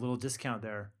you can get a little discount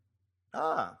there.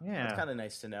 Yeah, Yeah. that's kind of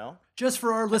nice to know. Just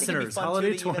for our I think it'd be listeners, fun,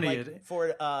 Holiday too, to even, 20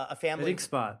 for a family. at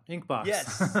Inkbox.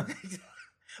 Yes.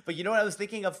 But you know what I was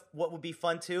thinking of? What would be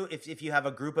fun too, if you have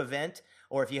a group event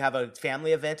or if you have a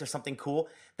family event or something cool,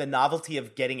 the novelty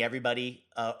of getting everybody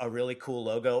a really cool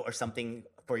logo or something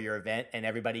for your event and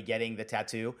everybody getting the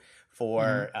tattoo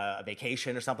for a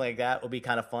vacation or something like that would be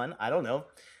kind of fun. I don't know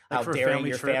how for daring family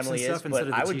your trips family and is, stuff instead but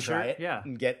of the I would t-shirt. try it Yeah.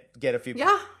 and get a few.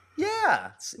 Yeah.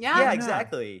 Yeah,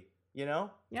 exactly. You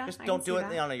know, Yeah, just I don't can do see it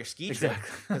that. on your ski trip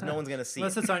Exactly. because no one's gonna see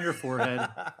Unless it. it's on your forehead.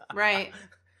 Right.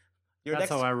 Your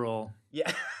That's next, how I roll.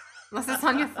 yeah, Unless it's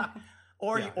on your phone.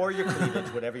 or Yeah. or your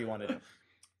cleavage, whatever you want to do.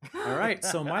 All right.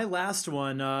 So my last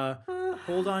one,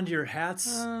 hold on to your hats,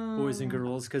 boys and Oh.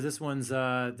 girls, because this one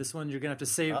you're gonna have to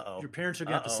save. Uh-oh. Your parents are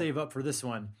gonna have to Uh-oh. save up for this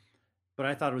one. But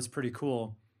I thought it was pretty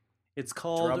cool. It's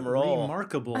called Drum roll.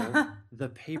 Remarkable, the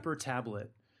paper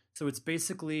tablet. So it's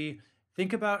basically,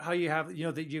 think about how you have,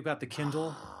 that you've got the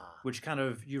Kindle, which kind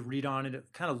of you read on and it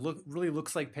kind of really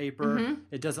looks like paper. Mhm.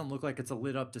 It doesn't look like it's a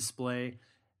lit up display.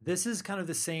 This is kind of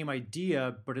the same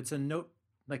idea, but it's a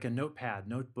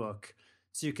notebook.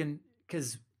 So you can,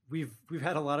 because we've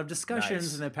had a lot of discussions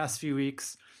Nice. in the past few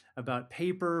weeks about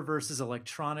paper versus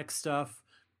electronic stuff.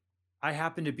 I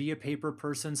happen to be a paper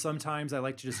person sometimes. I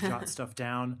like to just jot stuff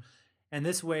down. And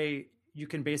this way you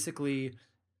can basically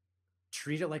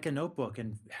treat it like a notebook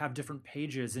and have different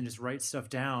pages and just write stuff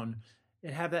down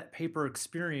and have that paper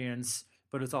experience,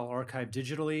 but it's all archived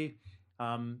digitally.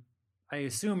 I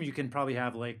assume you can probably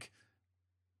have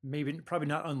probably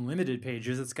not unlimited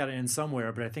pages. It's got to end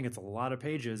somewhere, but I think it's a lot of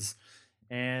pages.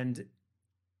 And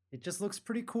it just looks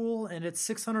pretty cool. And it's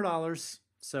 $600.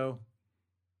 So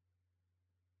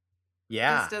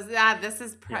Yeah,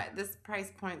 This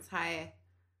price point's high.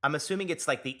 I'm assuming it's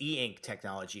like the e-ink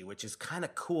technology, which is kind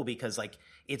of cool because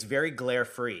it's very glare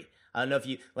free. I don't know if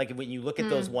you when you look at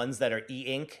those ones that are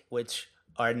e-ink, which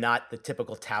are not the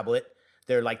typical tablet.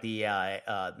 They're like the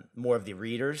more of the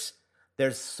readers.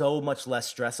 There's so much less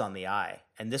stress on the eye,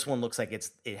 and this one looks like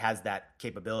it has that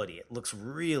capability. It looks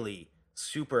really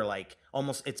super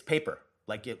almost it's paper.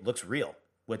 It looks real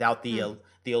without the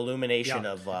illumination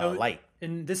of light.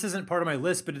 And this isn't part of my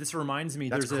list, but this reminds me,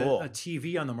 That's there's cool. a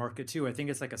TV on the market too. I think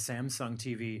it's like a Samsung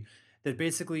TV that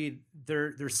basically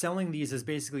they're selling these as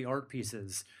basically art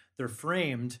pieces. They're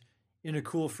framed in a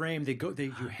cool frame. You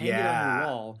hang it on your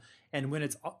wall, and when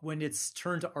it's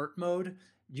turned to art mode,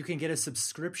 you can get a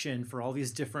subscription for all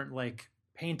these different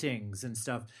paintings and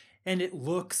stuff, and it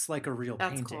looks like a real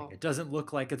That's painting. cool. It doesn't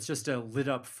look like it's just a lit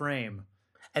up frame.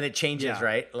 And it changes, Yeah.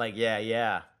 right?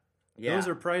 Yeah. Those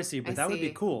are pricey, but that would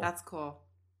be cool. That's cool.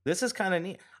 This is kind of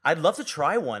neat. I'd love to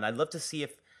try one. I'd love to see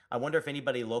I wonder if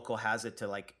anybody local has it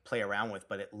to play around with,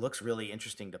 but it looks really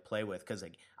interesting to play with because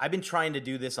I've been trying to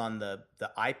do this on the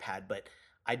iPad, but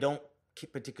I don't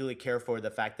particularly care for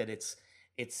the fact that it's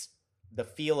the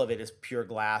feel of it is pure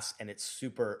glass and it's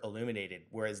super illuminated,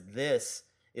 whereas this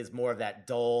is more of that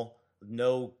dull,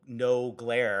 no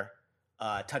glare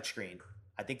touchscreen.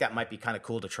 I think that might be kind of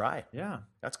cool to try. Yeah,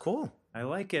 That's cool. I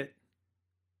like it.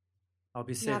 I'll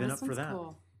be saving this up for one's that.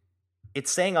 cool. It's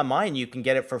saying on mine you can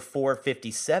get it for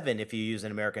 $457 if you use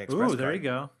an American Express Ooh, there you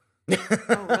card. go.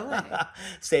 Oh, really?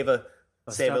 save a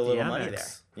Bust out the little money there.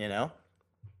 Amex. You know.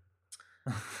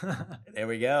 There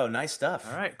we go. Nice stuff.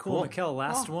 All right, cool. Mikkel,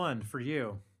 last one for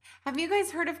you. Have you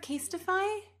guys heard of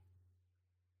Casetify?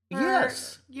 For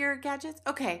Yes. Your gadgets?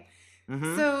 Okay.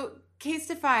 Mhm. So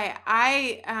Casetify,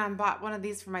 I bought one of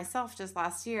these for myself just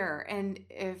last year. And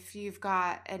if you've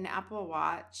got an Apple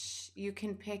Watch, you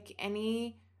can pick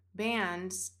any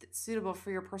band that's suitable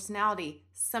for your personality.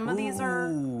 Some of these are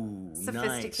Ooh,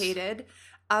 sophisticated.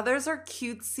 Others are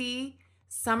cutesy.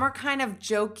 Some are kind of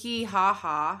jokey,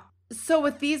 haha. So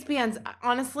with these bands,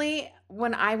 honestly,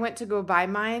 when I went to go buy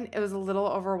mine, it was a little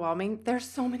overwhelming. There's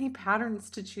so many patterns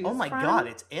to choose Nice. Oh my from. God,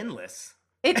 it's endless.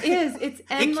 It is. It's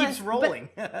endless. It keeps but rolling.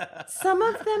 some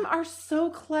of them are so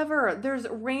clever. There's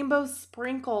rainbow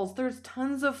sprinkles. There's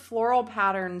tons of floral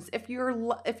patterns. If you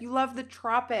love the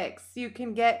tropics, you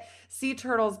can get sea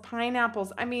turtles,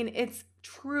 pineapples. I mean, it's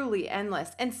truly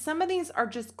endless. And some of these are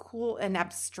just cool and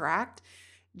abstract,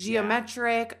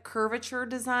 geometric, curvature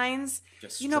designs.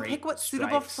 Just Pick straight what's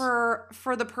suitable stripes.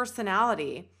 for the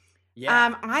personality.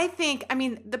 Yeah. I think,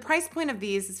 the price point of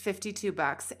these is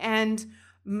 $52, and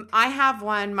I have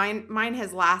one. Mine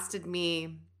has lasted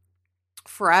me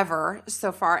forever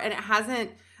so far, and it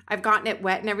hasn't. I've gotten it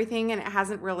wet and everything, and it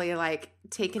hasn't really like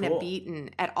taken a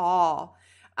beating at all.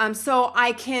 So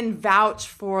I can vouch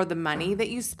for the money that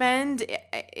you spend.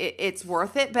 It's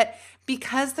worth it, but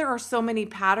because there are so many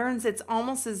patterns, it's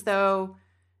almost as though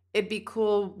it'd be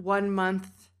cool 1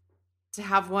 month to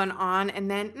have one on,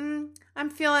 and then I'm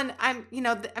feeling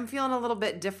a little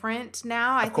bit different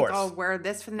now. I think I'll wear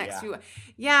this for the next few.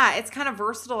 Yeah, it's kind of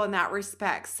versatile in that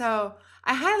respect. So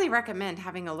I highly recommend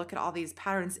having a look at all these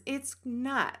patterns. It's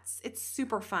nuts. It's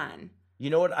super fun. You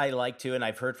know what I like too, and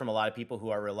I've heard from a lot of people who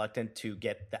are reluctant to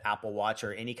get the Apple Watch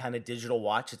or any kind of digital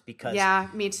watch. It's because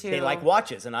me too. They like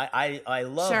watches, and I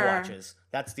love watches.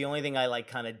 That's the only thing I like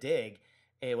kind of dig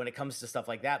when it comes to stuff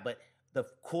like that. But the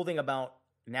cool thing about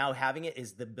now having it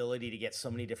is the ability to get so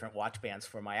many different watch bands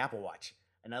for my Apple Watch.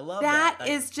 And I love that. That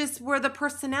is just where the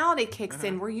personality kicks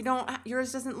in, where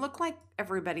yours doesn't look like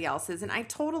everybody else's. And I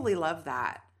totally love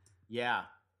that. Yeah.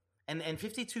 And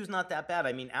 52 is not that bad.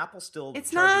 I mean, Apple still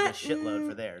charges not, a shitload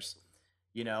for theirs,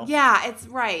 you know? Yeah, it's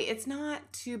right. It's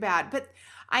not too bad. But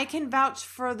I can vouch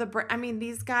for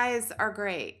these guys are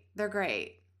great. They're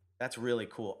great. That's really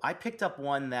cool. I picked up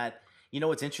one that,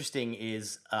 what's interesting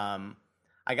is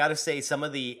I got to say some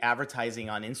of the advertising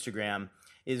on Instagram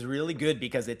is really good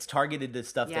because it's targeted to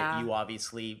stuff that you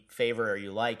obviously favor or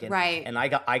you like. And, and I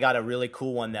got a really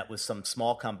cool one that was some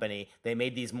small company. They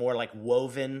made these more like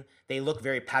woven. They look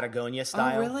very Patagonia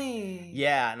style. Oh, really?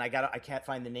 Yeah, and I can't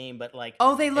find the name, but like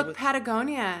they look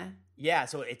Patagonia. Yeah,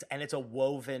 so it's a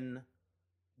woven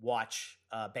watch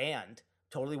band,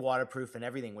 totally waterproof and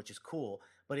everything, which is cool.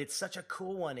 But it's such a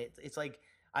cool one. It's like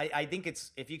I think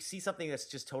it's, if you see something that's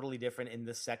just totally different in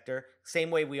this sector,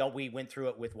 same way we went through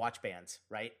it with watch bands,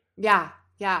 right? Yeah.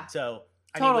 So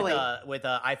totally. I mean with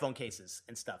iPhone cases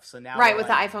and stuff. So now with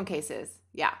the iPhone cases,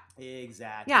 yeah,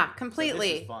 exactly, yeah, completely.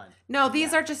 So this is fun. No,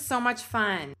 these are just so much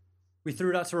fun. We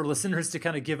threw it out to our listeners to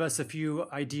kind of give us a few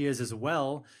ideas as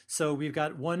well. So we've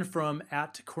got one from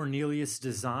 @Cornelius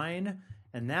Design,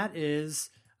 and that is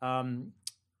from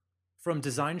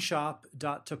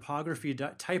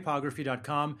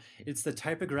designshop.typography.com. It's the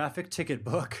typographic ticket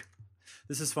book.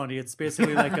 This is funny. It's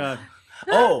basically like a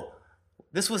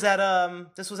this was at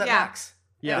Max.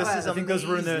 Yeah, this is I think those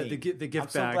were in the gift bags. I'm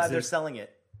so glad they're selling it.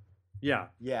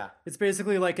 Yeah. It's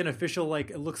basically like an official,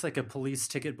 like, it looks like a police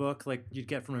ticket book, like you'd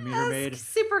get from a Meter Maid.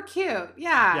 Super cute.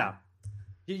 Yeah.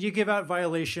 You give out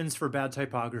violations for bad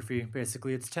typography.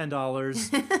 Basically, it's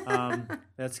 $10.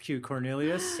 That's cute,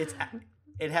 Cornelius.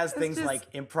 It has things like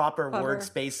improper word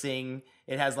spacing.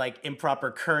 It has like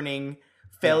improper kerning,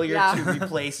 failure to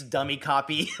replace dummy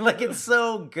copy. Like, it's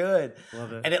so good.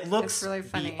 Love it. And it looks really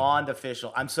funny. Beyond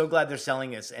official. I'm so glad they're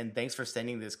selling this, and thanks for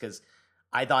sending this because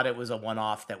I thought it was a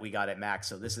one-off that we got at Max.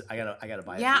 So this is I gotta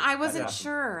buy it. Yeah, I wasn't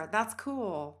sure. That's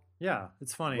cool. Yeah,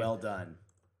 it's funny. Well done.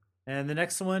 And the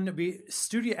next one,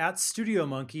 Studio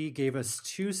Monkey gave us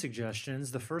 2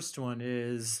 suggestions. The first one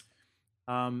is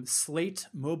Slate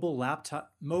mobile lap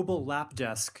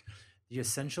desk, the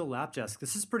essential lap desk.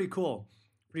 This is pretty cool.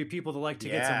 Pretty people that like to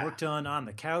get some work done on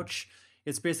the couch.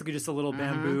 It's basically just a little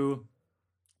bamboo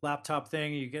laptop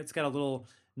thing. It's got a little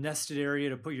nested area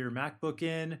to put your MacBook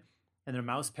in, and a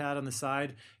mouse pad on the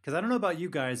side. Because I don't know about you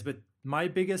guys, but my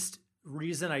biggest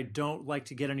reason I don't like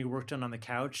to get any work done on the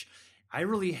couch, I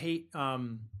really hate.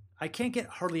 I can't get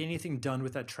hardly anything done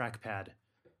with that trackpad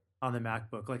on the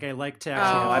MacBook. Like, I like to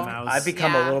actually have a mouse. I've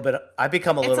become a little bit of a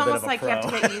pro. It's almost like you have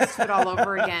to get used to it all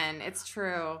over again. It's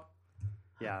true.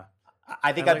 Yeah.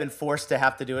 I think I've been forced to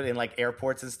have to do it in like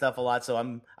airports and stuff a lot.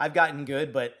 So I've gotten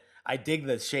good, but I dig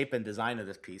the shape and design of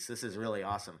this piece. This is really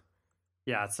awesome.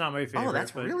 Yeah, it's not my favorite. Oh,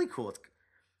 that's really cool.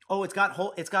 It's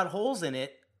got holes in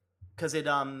it because it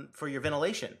for your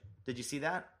ventilation. Did you see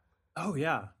that? Oh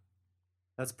yeah.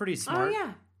 That's pretty smart. Oh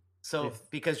yeah. So,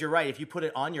 because you're right, if you put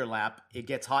it on your lap, it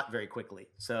gets hot very quickly.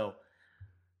 So,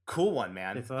 cool one,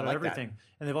 man. They thought of everything. That.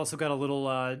 And they've also got a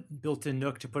little built-in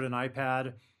nook to put an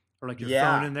iPad or like your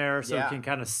phone in there, so you can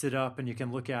kind of sit up and you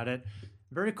can look at it.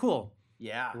 Very cool.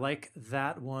 Yeah. Like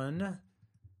that one.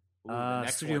 Ooh,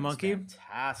 Studio Monkey.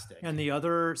 Fantastic. And the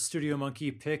other Studio Monkey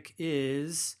pick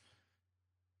is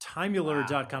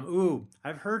Timular.com. Ooh,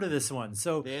 I've heard of this one.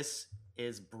 So this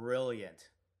is brilliant.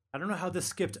 I don't know how this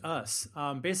skipped us.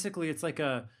 Basically, it's like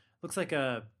looks like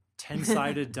a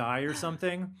 10-sided die or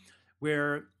something,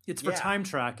 where it's for time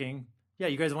tracking. Yeah,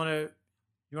 you guys want to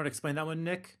explain that one,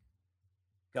 Nick?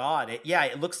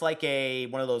 It looks like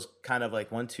one of those kind of like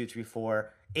 1, 2, 3,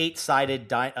 4, 8-sided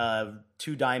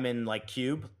 2-diamond like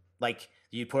cube, like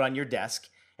you put on your desk,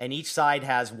 and each side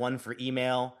has one for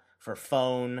email, for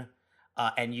phone,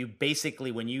 And you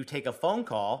basically, when you take a phone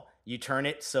call, you turn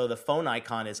it so the phone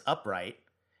icon is upright,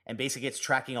 and basically it's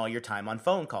tracking all your time on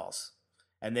phone calls.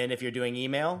 And then if you're doing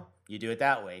email, you do it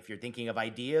that way. If you're thinking of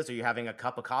ideas or you're having a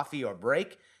cup of coffee or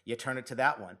break, you turn it to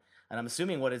that one. And I'm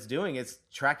assuming what it's doing is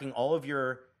tracking all of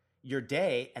your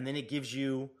day, and then it gives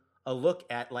you a look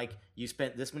at, like, you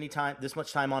spent this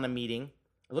much time on a meeting.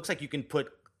 It looks like you can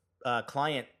put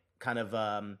client kind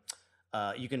of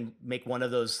you can make one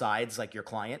of those sides like your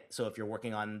client. So if you're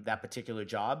working on that particular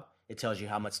job, it tells you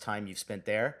how much time you've spent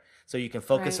there. So you can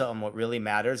focus on what really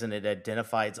matters, and it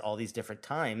identifies all these different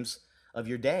times of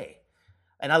your day.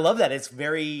 And I love that. It's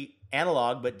very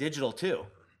analog, but digital too.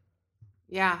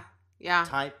 Yeah.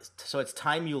 So it's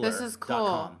timemuller.com. This is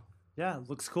cool. Yeah, it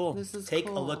looks cool. Take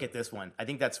a look at this one. I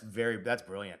think that's brilliant.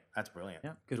 That's brilliant.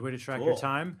 Yeah, good way to track your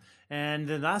time. And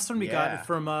the last one we got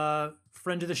from a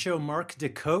friend of the show, Mark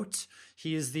DeCote.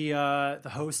 He is the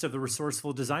host of the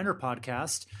Resourceful Designer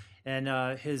podcast,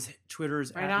 and his Twitter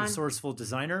is at Resourceful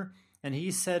Designer. And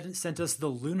he sent us the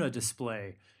Luna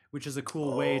display, which is a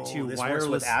cool way to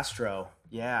with Astro.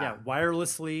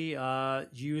 Wirelessly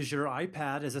use your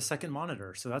iPad as a second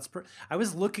monitor. So that's I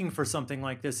was looking for something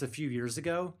like this a few years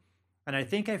ago, and I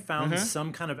think I found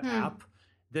some kind of app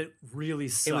that really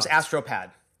sucked. It was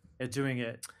AstroPad at doing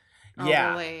it.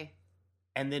 Yeah. Really?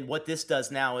 And then what this does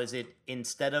now is it,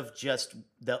 instead of just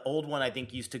the old one, I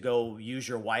think used to go use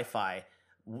your Wi-Fi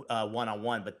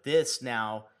one-on-one, but this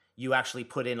now you actually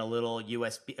put in a little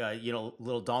USB,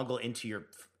 little dongle into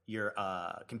your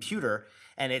computer,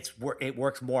 and it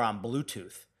works more on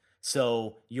Bluetooth.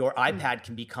 So your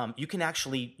iPad you can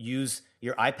actually use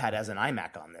your iPad as an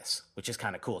iMac on this, which is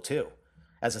kind of cool too.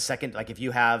 As a second, like, if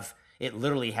you have, it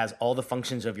literally has all the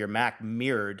functions of your Mac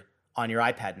mirrored on your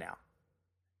iPad now.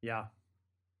 Yeah.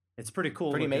 It's pretty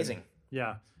cool. Pretty amazing.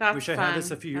 Yeah. That's Wish I fun. had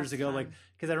this a few years ago. Fun. Like,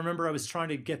 because I remember I was trying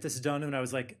to get this done when I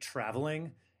was like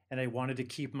traveling, and I wanted to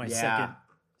keep my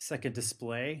second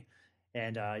display.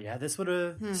 And this would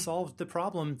have solved the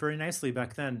problem very nicely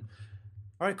back then.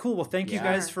 All right, cool. Well, thank you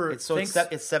guys for it's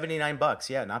 $79.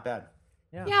 Yeah, not bad.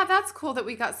 Yeah, that's cool that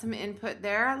we got some input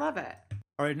there. I love it.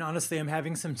 All right, and honestly, I'm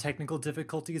having some technical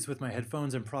difficulties with my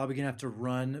headphones. I'm probably going to have to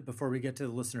run before we get to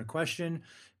the listener question,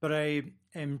 but I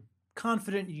am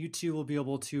confident you two will be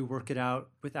able to work it out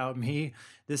without me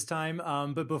this time.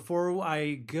 But before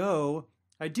I go,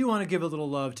 I do want to give a little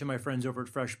love to my friends over at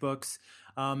FreshBooks.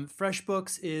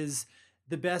 FreshBooks is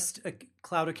the best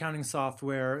cloud accounting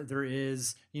software there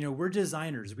is. We're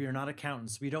designers. We are not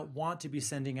accountants. We don't want to be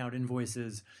sending out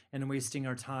invoices and wasting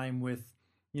our time with,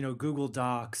 Google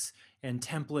Docs and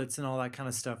templates and all that kind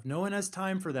of stuff. No one has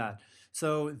time for that.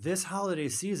 So this holiday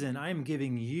season, I am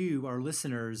giving you, our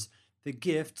listeners, the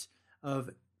gift of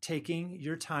taking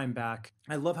your time back.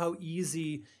 I love how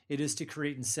easy it is to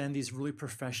create and send these really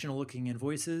professional looking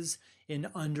invoices in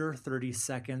under 30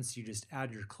 seconds. You just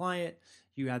add your client,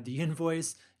 you add the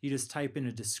invoice, you just type in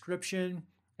a description,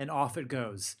 and off it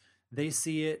goes. They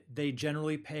see it. They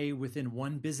generally pay within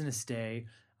one business day.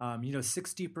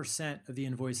 60% of the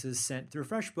invoices sent through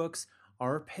FreshBooks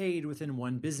are paid within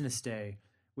one business day,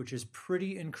 which is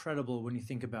pretty incredible when you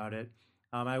think about it.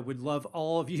 I would love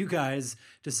all of you guys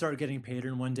to start getting paid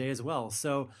in one day as well.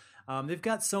 So they've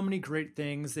got so many great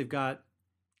things. They've got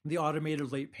the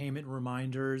automated late payment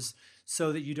reminders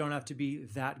so that you don't have to be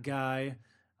that guy.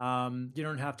 You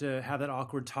don't have to have that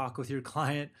awkward talk with your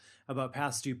client about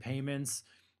past due payments.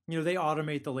 They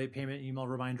automate the late payment email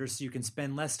reminders so you can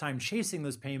spend less time chasing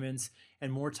those payments and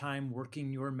more time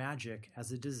working your magic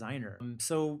as a designer.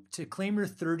 So to claim your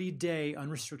 30-day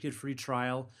unrestricted free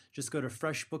trial, just go to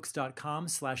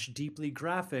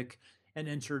freshbooks.com/deeplygraphic and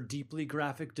enter Deeply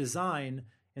Graphic Design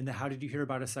in the How Did You Hear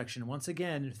About Us section. Once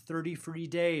again, 30 free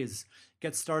days.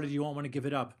 Get started. You won't want to give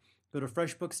it up. Go to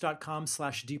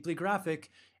freshbooks.com/deeplygraphic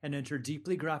and enter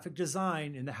Deeply Graphic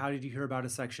Design in the How Did You Hear About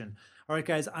Us section. All right,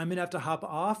 guys, I'm going to have to hop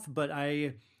off, but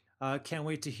I can't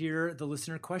wait to hear the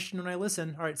listener question when I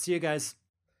listen. All right, see you guys.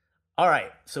 All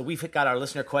right, so we've got our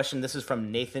listener question. This is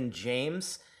from Nathan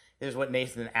James. Here's what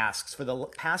Nathan asks. For the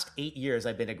past 8 years,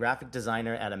 I've been a graphic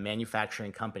designer at a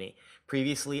manufacturing company.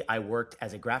 Previously, I worked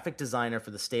as a graphic designer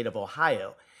for the state of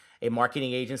Ohio, a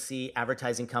marketing agency,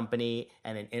 advertising company,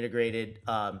 and an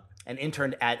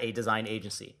interned at a design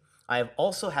agency. I have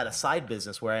also had a side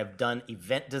business where I've done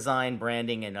event design,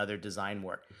 branding, and other design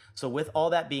work. So with all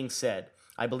that being said,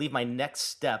 I believe my next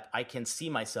step I can see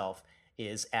myself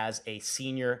is as a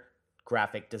senior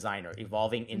graphic designer,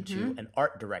 evolving into an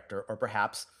art director or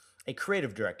perhaps a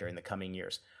creative director in the coming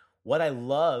years. What I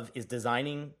love is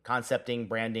designing, concepting,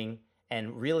 branding,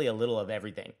 and really a little of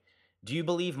everything. Do you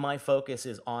believe my focus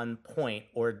is on point,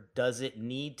 or does it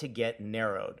need to get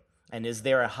narrowed? And is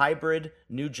there a hybrid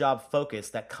new job focus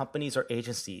that companies or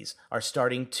agencies are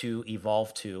starting to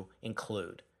evolve to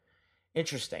include?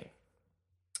 Interesting.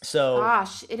 So,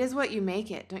 gosh, it is what you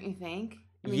make it, don't you think?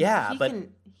 I mean, yeah,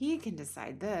 he can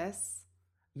decide this.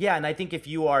 Yeah, and I think if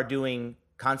you are doing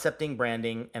concepting,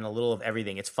 branding, and a little of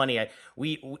everything, it's funny.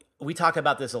 We talk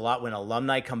about this a lot when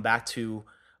alumni come back to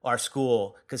our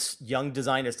school, because young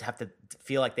designers have to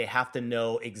feel like they have to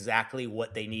know exactly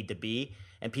what they need to be.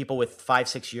 And people with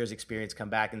 5-6 years experience come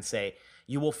back and say,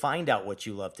 you will find out what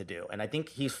you love to do. And I think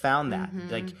he's found that.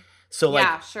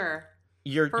 Yeah, sure.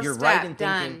 You're First right step, in thinking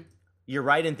done. you're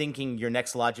right in thinking your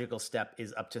next logical step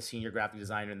is up to senior graphic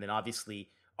designer, and then obviously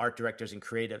art directors and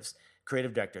creative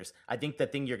directors. I think the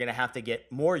thing you're going to have to get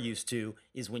more used to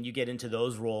is when you get into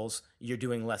those roles, you're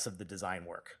doing less of the design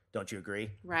work. Don't you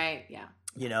agree? Right. Yeah.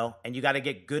 And you got to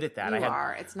get good at that.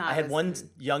 It's not. I had one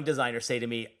young designer say to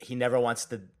me, he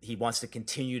wants to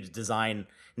continue to design,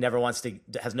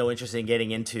 has no interest in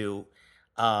getting into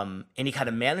any kind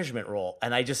of management role.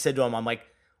 And I just said to him, I'm like,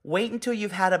 wait until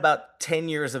you've had about 10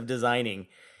 years of designing.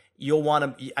 You'll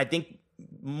want to, I think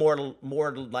more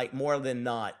than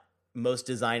not, most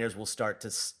designers will start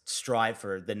to strive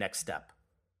for the next step,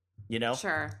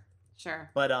 Sure.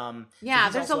 But yeah,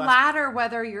 there's a ladder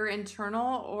whether you're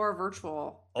internal or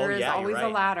virtual. There is always a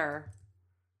ladder.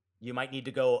 You might need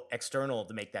to go external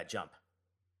to make that jump.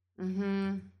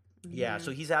 Yeah, so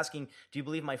he's asking, do you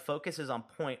believe my focus is on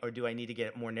point, or do I need to get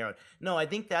it more narrowed? No, I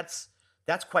think that's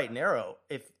quite narrow.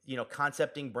 If,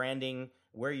 concepting, branding,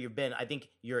 where you've been, I think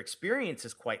your experience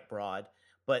is quite broad,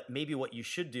 but maybe what you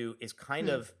should do is kind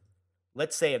of,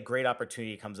 let's say a great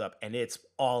opportunity comes up and it's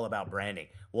all about branding.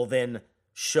 Well, then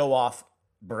show off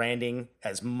branding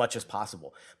as much as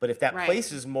possible. But if that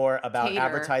place is more about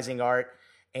advertising art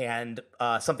and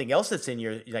something else that's in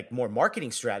your more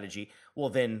marketing strategy, well,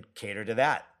 then cater to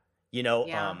that.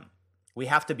 We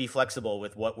have to be flexible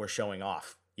with what we're showing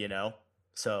off,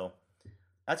 So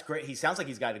that's great. He sounds like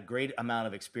he's got a great amount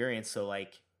of experience. So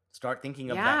start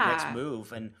thinking of that next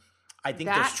move. And I think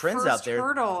there's trends out there. That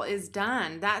first hurdle is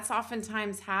done. That's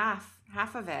oftentimes half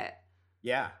of it.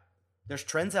 Yeah. There's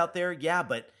trends out there. Yeah.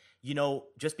 But,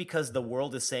 just because the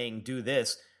world is saying do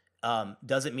this,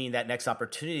 doesn't mean that next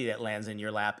opportunity that lands in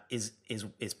your lap is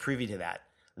privy to that.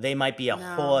 They might be a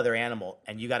whole other animal,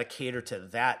 and you got to cater to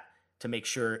that to make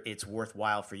sure it's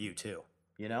worthwhile for you too.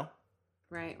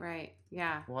 Right.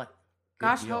 Yeah. What?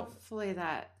 Gosh, hopefully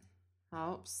that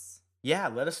helps. Yeah,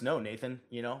 let us know, Nathan.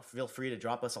 Feel free to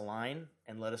drop us a line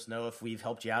and let us know if we've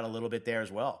helped you out a little bit there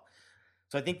as well.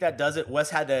 So I think that does it. Wes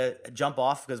had to jump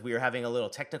off because we were having a little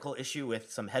technical issue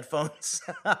with some headphones.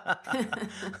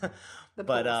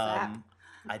 But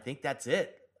I think that's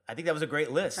it. I think that was a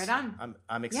great list. Right on.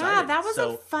 I'm excited. Yeah, that was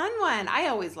a fun one. I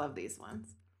always love these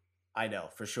ones. I know,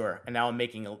 for sure. And now I'm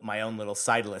making my own little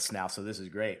side list now, so this is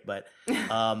great. But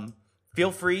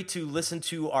feel free to listen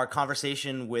to our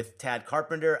conversation with Tad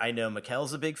Carpenter. I know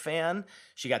Mikkel's a big fan.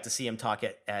 She got to see him talk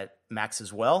at Max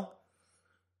as well.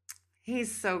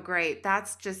 He's so great.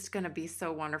 That's just going to be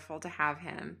so wonderful to have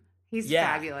him. He's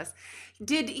fabulous.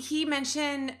 Did he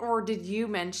mention, or did you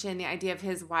mention the idea of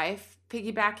his wife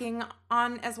piggybacking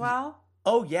on as well?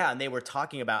 Oh, yeah. And they were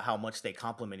talking about how much they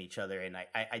complement each other. And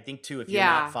I think, too, if you're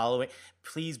not following,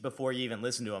 please, before you even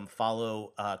listen to them,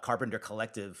 follow Carpenter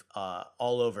Collective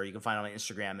all over. You can find them on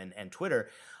Instagram and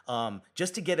Twitter,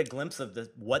 just to get a glimpse of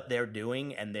what they're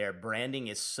doing. And their branding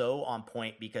is so on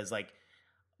point because,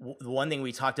 the one thing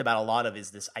we talked about a lot of is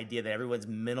this idea that everyone's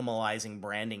minimalizing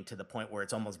branding to the point where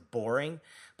it's almost boring.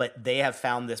 But they have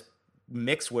found this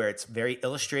mix where it's very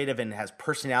illustrative and has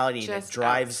personality and it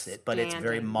drives it, but it's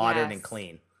very modern and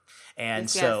clean. And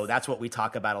so that's what we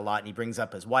talk about a lot. And he brings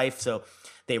up his wife. So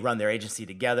they run their agency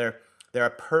together. They're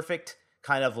a perfect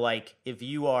kind of if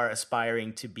you are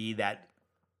aspiring to be that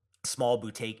small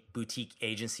boutique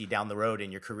agency down the road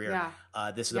in your career,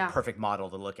 this is a perfect model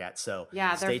to look at. So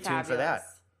stay tuned for that.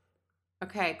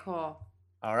 Okay, cool.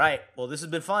 All right. Well, this has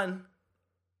been fun.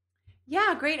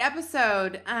 Yeah, great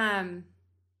episode.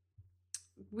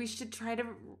 We should try to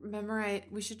memorize.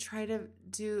 We should try to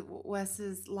do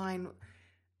Wes's line.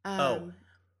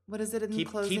 What is it in the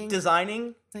closing? Keep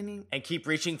designing and keep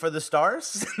reaching for the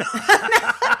stars.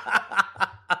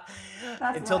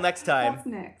 Until next time. That's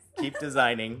next. Keep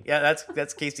designing. Yeah,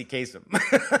 that's Casey Kasem.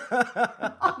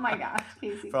 Oh my gosh,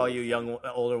 Casey. For all you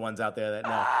older ones out there that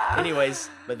know. Anyways,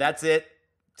 but that's it.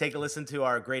 Take a listen to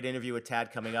our great interview with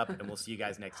Tad coming up, and we'll see you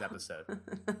guys next episode.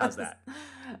 How's that?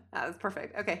 That was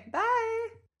perfect. Okay, bye.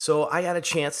 So I had a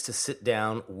chance to sit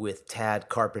down with Tad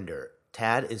Carpenter.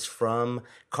 Tad is from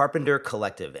Carpenter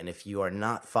Collective, and if you are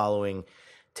not following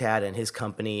Tad and his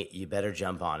company, you better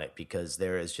jump on it because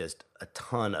there is just a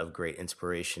ton of great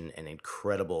inspiration and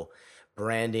incredible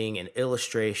branding and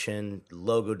illustration,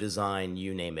 logo design,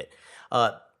 you name it.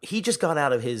 He just got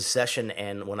out of his session,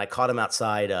 and when I caught him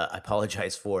outside, I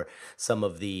apologize for some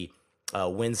of the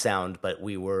wind sound, but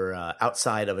we were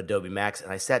outside of Adobe Max,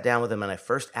 and I sat down with him, and I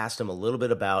first asked him a little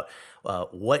bit about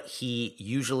what he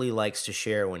usually likes to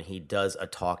share when he does a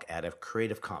talk at a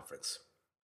creative conference.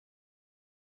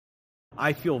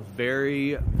 I feel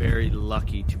very, very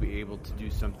lucky to be able to do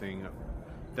something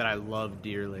that I love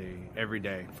dearly every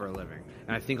day for a living.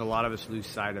 And I think a lot of us lose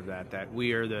sight of that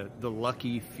we are the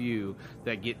lucky few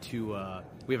that get to,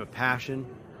 we have a passion.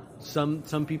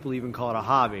 Some people even call it a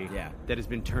hobby that has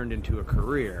been turned into a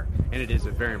career. And it is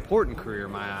a very important career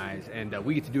in my eyes. And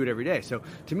we get to do it every day. So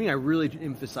to me, I really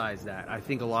emphasize that. I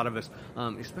think a lot of us,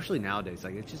 especially nowadays,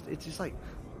 like it's just like,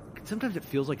 sometimes it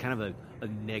feels like kind of a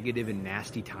negative and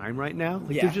nasty time right now.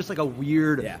 Like there's just like a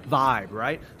weird vibe,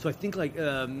 right? So I think like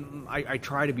I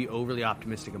try to be overly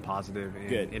optimistic and positive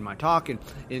in my talk and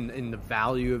in the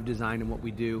value of design and what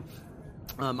we do.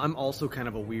 I'm also kind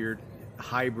of a weird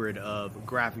hybrid of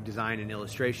graphic design and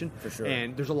illustration. For sure.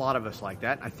 And there's a lot of us like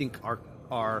that. I think our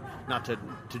not to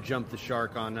jump the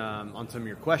shark on some of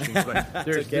your questions, but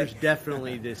there's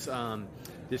definitely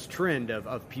this trend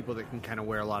of people that can kind of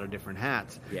wear a lot of different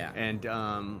hats. Yeah. And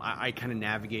I kind of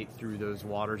navigate through those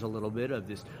waters a little bit of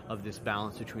this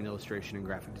balance between illustration and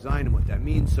graphic design and what that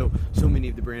means. So many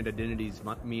of the brand identities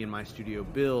me and my studio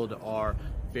build are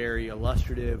very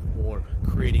illustrative or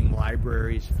creating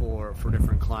libraries for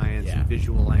different clients and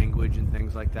visual language and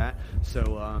things like that.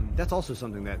 So that's also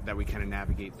something that we kind of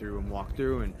navigate through and walk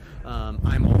through. And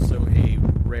I'm also a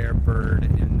rare bird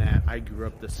in that I grew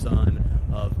up the son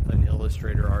of an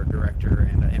illustrator, art director,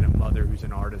 and a mother who's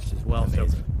an artist as well. Amazing.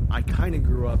 So I kind of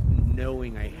grew up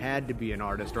knowing I had to be an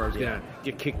artist or I was going to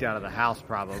get kicked out of the house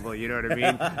probably, you know what I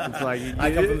mean? It's like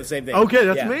I come from the same thing. Okay,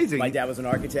 that's amazing. My dad was an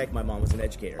architect, my mom was an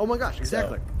educator. Oh my gosh,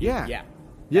 exactly. So, yeah.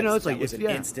 You know, it's like it's an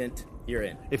instant you're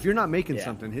in. If you're not making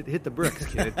something, hit the bricks,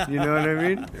 kid. You know what I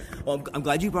mean? Well, I'm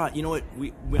glad you brought. You know what?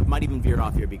 We might even veer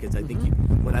off here because I think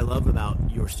what I love about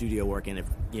your studio work, and if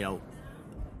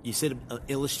you said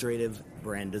illustrative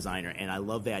brand designer, and I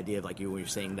love the idea of like when you're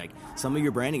saying like some of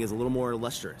your branding is a little more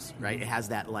illustrious, right? It has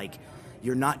that like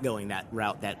you're not going that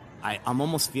route that I'm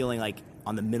almost feeling like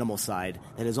on the minimal side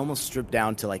that is almost stripped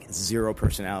down to like zero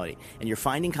personality, and you're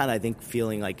finding kind of I think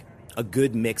feeling like a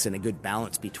good mix and a good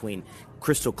balance between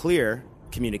crystal clear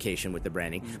communication with the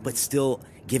branding, but still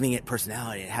giving it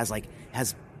personality. It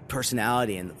has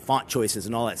personality and font choices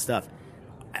and all that stuff.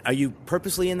 Are you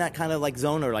purposely in that kind of like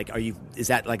zone, or like is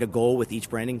that like a goal with each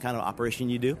branding kind of operation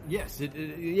you do? Yes,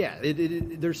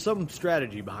 there's some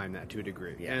strategy behind that to a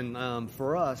degree. Yeah. And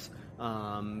for us,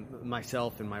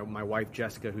 myself and my wife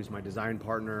Jessica, who's my design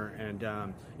partner, and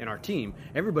our team,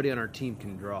 everybody on our team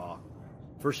can draw.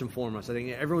 First and foremost, I think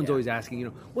everyone's always asking,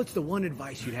 what's the one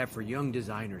advice you'd have for young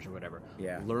designers or whatever?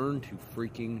 Yeah. Learn to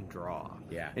freaking draw.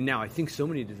 Yeah. And now I think so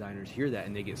many designers hear that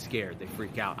and they get scared. They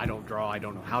freak out. I don't draw. I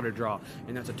don't know how to draw.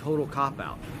 And that's a total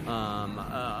cop-out.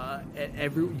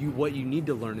 What you need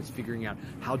to learn is figuring out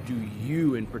how do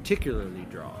you in particularly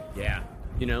draw. Yeah.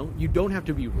 You don't have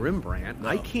to be Rembrandt. No.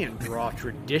 I can't draw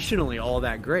traditionally all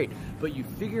that great, but you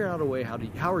figure out a way how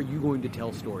are you going to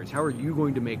tell stories? How are you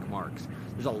going to make marks?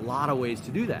 There's a lot of ways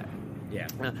to do that. Yeah.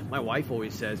 My wife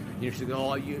always says, she's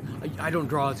like, I don't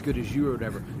draw as good as you or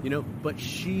whatever, but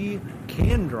she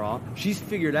can draw. She's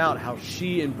figured out how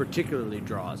she in particularly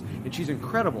draws, and she's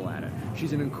incredible at it.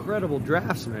 She's an incredible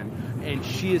draftsman, and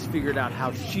she has figured out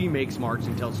how she makes marks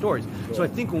and tells stories. Cool. So I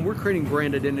think when we're creating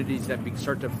brand identities that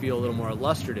start to feel a little more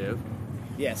illustrative.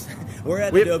 Yes. We're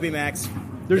at Adobe Max.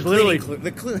 There's literally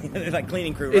the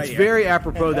cleaning crew. It's very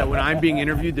apropos that when I'm being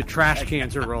interviewed, the trash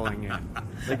cans are rolling in.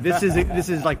 Like this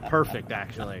is like perfect,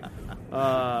 actually.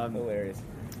 Hilarious.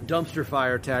 Dumpster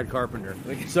fire, Tad Carpenter.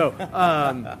 So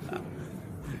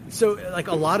like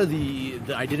a lot of the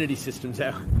identity systems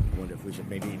out. I wonder if we should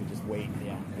maybe even just wait.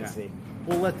 Yeah. See.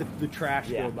 We'll let the trash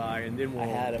go by, and then we'll. I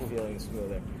had a feeling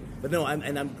smoother. But no,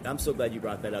 I'm so glad you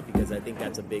brought that up because I think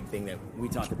that's a big thing that we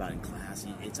talked about in class.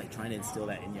 It's like trying to instill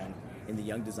that in the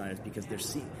young designers because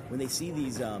when they see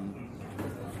these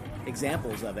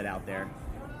examples of it out there,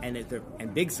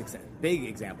 and big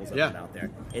examples of it out there,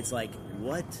 it's like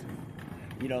what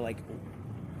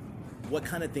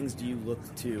kind of things do you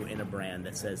look to in a brand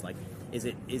that says like is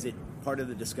it part of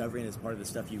the discovery and it's part of the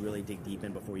stuff you really dig deep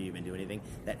in before you even do anything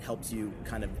that helps you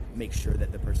kind of make sure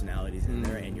that the personality's in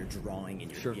there and you're drawing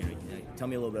and you're, tell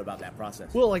me a little bit about that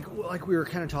process. Well, like we were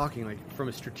kind of talking, like from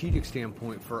a strategic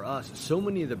standpoint for us, so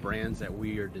many of the brands that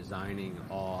we are designing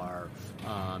are,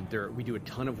 we do a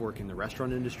ton of work in the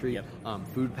restaurant industry,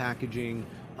 food packaging,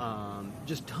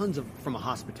 just tons of, from a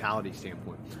hospitality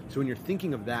standpoint. So when you're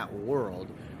thinking of that world,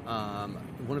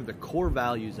 one of the core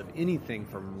values of anything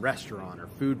from restaurant or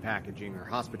food packaging or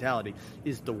hospitality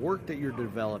is the work that you're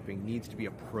developing needs to be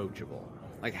approachable.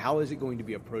 Like, how is it going to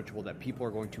be approachable that people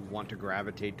are going to want to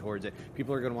gravitate towards it?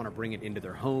 People are going to want to bring it into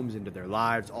their homes, into their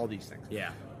lives, all these things.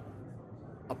 Yeah.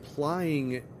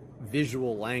 Applying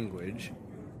visual language,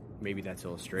 maybe that's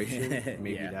illustration,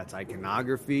 maybe that's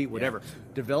iconography, whatever.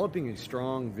 Developing a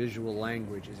strong visual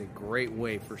language is a great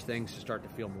way for things to start to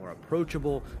feel more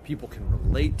approachable. People can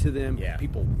relate to them.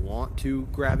 People want to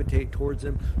gravitate towards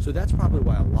them. So that's probably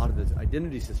why a lot of the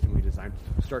identity system we design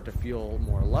start to feel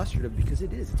more illustrative, because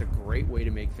it's a great way to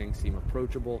make things seem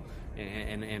approachable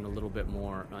and a little bit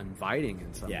more inviting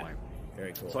in some way.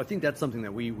 Very cool. So I think that's something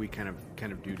that we kind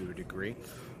of do to a degree.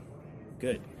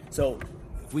 Good. So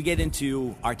if we get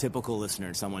into our typical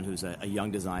listener, someone who's a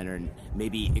young designer and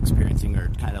maybe experiencing or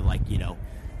kind of like,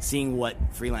 seeing what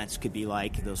freelance could be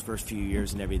like those first few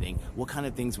years and everything, what kind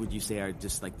of things would you say are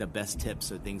just like the best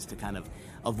tips or things to kind of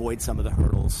avoid some of the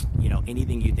hurdles?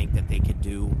 Anything you think that they could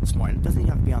do smart. It doesn't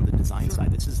even have to be on the design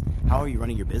side. This is, how are you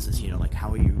running your business? What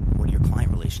are your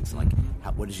client relations like?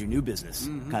 What is your new business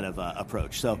kind of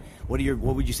approach? So what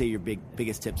would you say your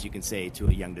biggest tips you can say to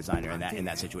a young designer in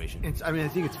that situation? I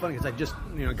think it's funny because I just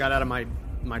got out of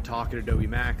my talk at Adobe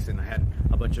Max, and I had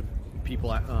a bunch of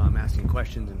people asking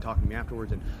questions and talking to me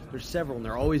afterwards, and there's several, and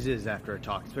there always is after a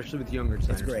talk, especially with younger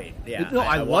designers. It's great. Yeah,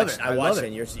 I love it. I watch it,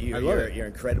 and you're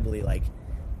incredibly like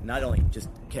not only just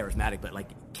charismatic, but like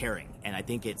caring, and I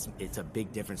think it's a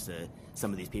big difference to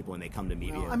some of these people when they come to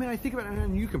meet you. I think about it,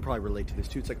 and you can probably relate to this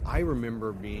too. It's like I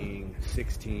remember being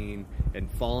 16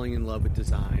 and falling in love with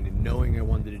design and knowing I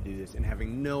wanted to do this and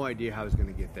having no idea how I was going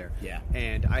to get there. Yeah.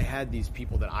 And I had these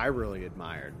people that I really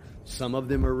admired. Some of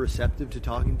them are receptive to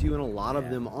talking to you, and a lot of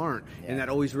them aren't. Yeah. And that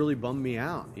always really bummed me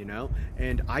out,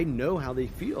 And I know how they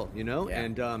feel,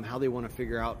 and how they want to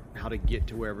figure out how to get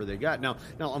to wherever they got. Now,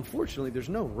 unfortunately, there's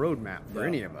no roadmap for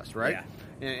any of us, right?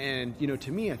 Yeah. And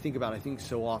to me, I think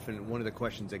so often one of the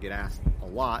questions that get asked a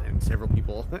lot, and several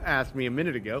people asked me a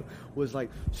minute ago, was like,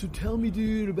 so tell me,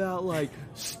 dude, about like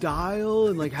style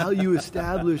and like how you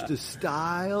established a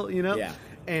style, Yeah.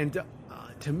 And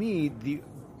to me,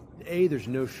 there's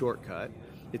no shortcut.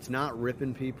 It's not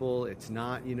ripping people. It's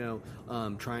not,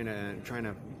 trying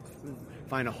to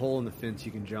find a hole in the fence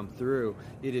you can jump through.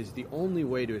 It is the only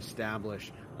way to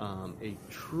establish a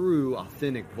true,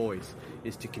 authentic voice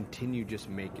is to continue just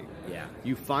making. Yeah.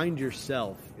 You find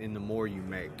yourself in the more you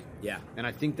make. Yeah. And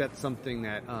I think that's something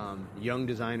that young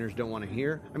designers don't want to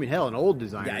hear. I mean, hell, an old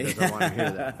designer doesn't want to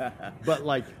hear that. But,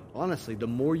 like, honestly, the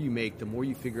more you make, the more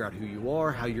you figure out who you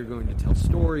are, how you're going to tell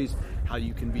stories, how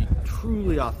you can be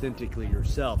truly authentically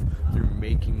yourself through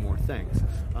making more things.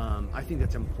 I think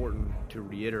that's important to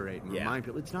reiterate and remind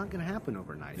people. It's not going to happen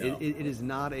overnight. No. It is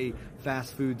not a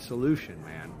fast food solution,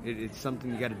 man. It's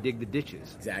something you got to dig the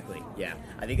ditches. Exactly. Yeah.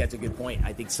 I think that's a good point.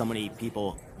 I think so many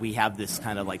people, we have this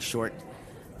kind of like short,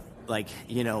 like,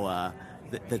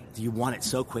 that you want it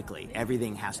so quickly.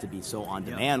 Everything has to be so on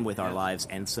demand with our lives.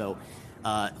 And so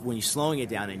when you're slowing it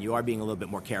down and you are being a little bit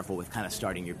more careful with kind of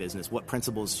starting your business, what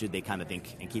principles should they kind of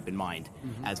think and keep in mind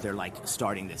as they're like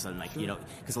starting this? And like,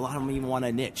 because a lot of them even want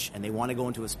a niche and they want to go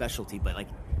into a specialty, but like,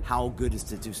 how good is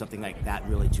to do something like that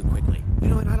really too quickly?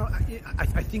 And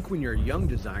I think when you're a young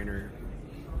designer,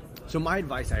 so my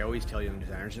advice I always tell young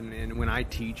designers, and when I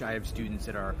teach, I have students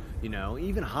that are,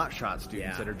 even hotshot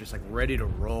students that are just like ready to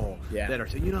roll, that are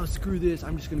saying, screw this,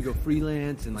 I'm just going to go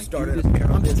freelance and like starting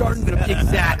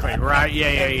exactly, right? Yeah.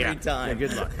 Every time. Yeah,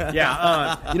 good luck.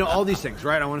 Yeah, all these things,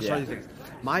 right? I want to start these things.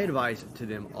 My advice to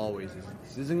them always is,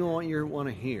 this isn't what you want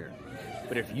to hear,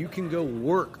 but if you can go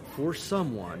work for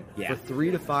someone for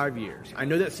 3 to 5 years, I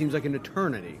know that seems like an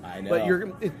eternity, I know.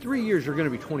 but in 3 years you're going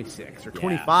to be 26 or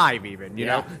 25 even, you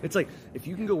know? It's like, if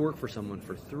you can go work for someone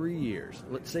for 3 years,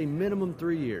 let's say minimum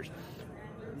 3 years,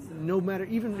 no matter,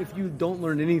 even if you don't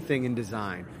learn anything in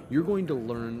design, you're going to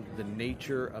learn the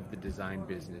nature of the design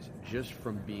business just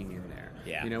from being in there.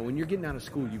 Yeah. When you're getting out of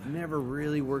school, you've never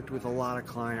really worked with a lot of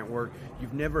client work.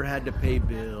 You've never had to pay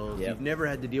bills. You've never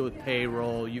had to deal with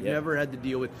payroll. You've never had to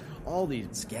deal with all these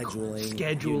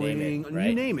scheduling,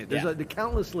 you name it. There's the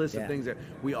countless list of things that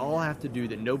we all have to do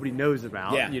that nobody knows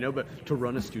about. But to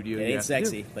run a studio, it ain't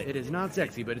sexy. But it is not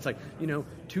sexy, but it's like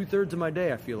 2/3 of my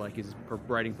day I feel like is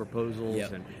writing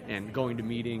proposals and going to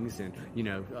meetings and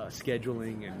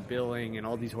scheduling and billing and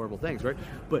all these horrible things, right?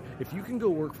 But if you can go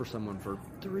work for someone for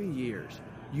 3 years,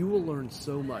 you will learn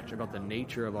so much about the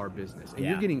nature of our business, and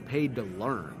you're getting paid to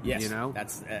learn. Yes,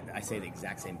 that's I say the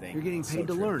exact same thing. You're getting paid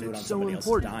to learn. It's so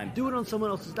important. Do it on someone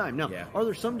else's dime. Now, are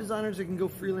there some designers that can go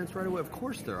freelance right away? Of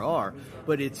course there are,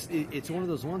 but it's one of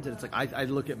those ones that it's like I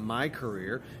look at my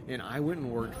career, and I went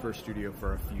and worked for a studio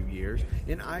for a few years,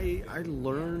 and I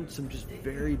learned some just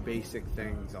very basic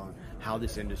things on how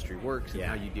this industry works and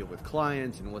how you deal with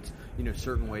clients and what's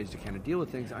certain ways to kind of deal with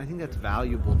things. I think that's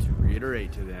valuable to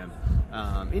reiterate to them.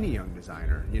 Any young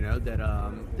designer, that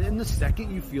then the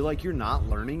second you feel like you're not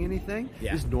learning anything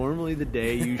is normally the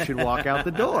day you should walk out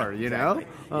the door, Exactly.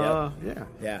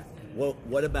 Well,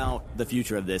 what about the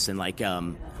future of this? And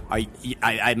I'm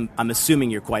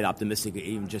assuming you're quite optimistic,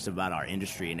 even just about our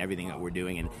industry and everything that we're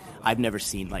doing. And I've never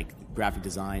seen graphic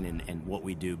design and what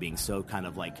we do being so kind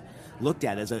of looked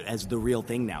at as the real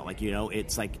thing now.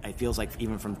 It's it feels like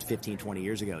even from 15, 20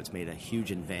 years ago, it's made a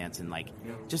huge advance in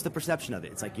just the perception of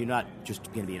it. It's you're not just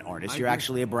going to be an artist, you're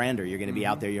actually a brander. You're going to be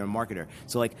out there, you're a marketer.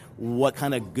 So what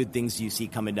kind of good things do you see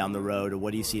coming down the road, or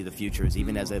what do you see the future is,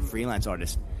 even as a freelance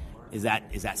artist? Is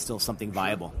that still something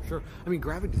viable? Sure. I mean,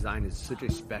 graphic design is such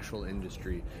a special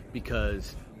industry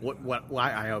because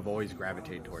why I have always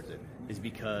gravitated towards it is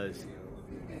because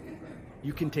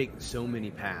you can take so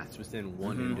many paths within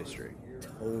one industry.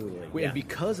 Totally. And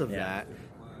because of that,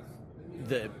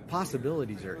 the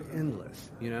possibilities are endless,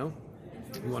 You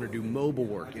want to do mobile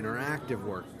work, interactive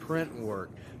work, print work,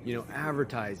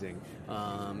 advertising.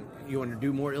 You want to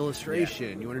do more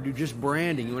illustration. You want to do just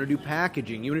branding. You want to do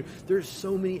packaging. There's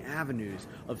so many avenues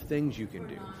of things you can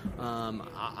do.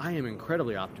 I am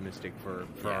incredibly optimistic for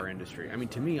our industry. I mean,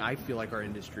 to me, I feel like our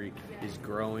industry is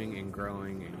growing and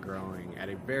growing and growing at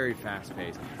a very fast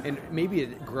pace. And maybe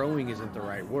growing isn't the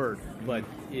right word, but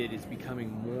it is becoming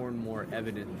more and more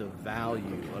evident the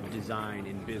value of design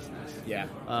in business.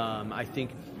 I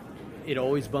think it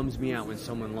always bums me out when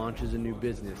someone launches a new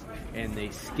business and they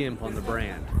skimp on the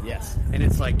brand. Yes. And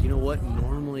it's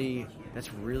normally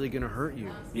that's really going to hurt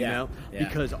you,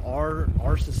 because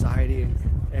our society,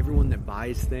 everyone that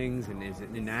buys things and is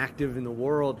inactive in the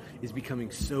world is becoming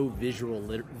so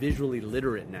visually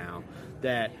literate now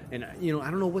that, and I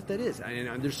don't know what that is.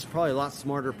 And there's probably a lot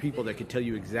smarter people that could tell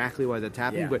you exactly why that's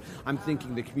happening, but I'm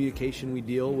thinking the communication we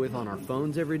deal with on our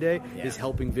phones every day is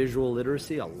helping visual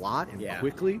literacy a lot and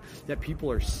quickly, that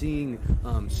people are seeing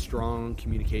strong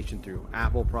communication through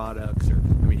Apple products, or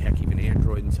heck, even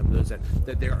Android and some of those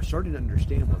that they are starting to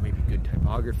understand what maybe good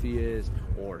typography is,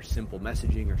 or simple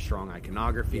messaging, or strong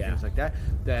iconography, things like that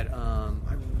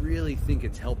I really think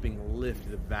it's helping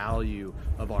lift the value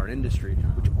of our industry,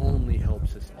 which only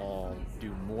helps us all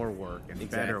do more work and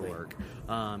better work.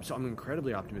 So I'm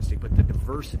incredibly optimistic, but the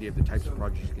diversity of the types of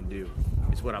projects you can do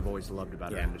is what I've always loved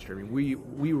about our industry. I mean,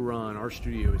 we run, our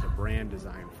studio is a brand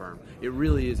design firm. It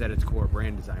really is at its core a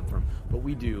brand design firm, but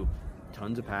we do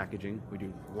tons of packaging. We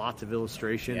do lots of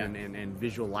illustration and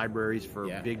visual libraries for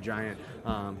big, giant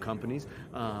companies.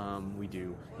 We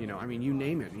do, you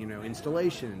name it,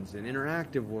 installations and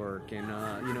interactive work, and,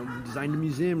 designed a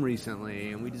museum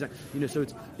recently, and we designed, so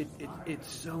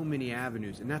it's so many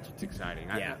avenues, and that's what's exciting.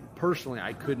 Personally,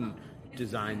 I couldn't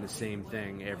design the same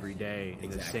thing every day in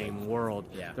the same world.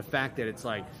 The fact that it's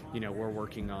we're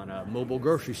working on a mobile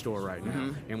grocery store right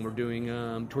now, and we're doing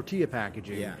tortilla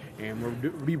packaging, and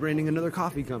we're rebranding another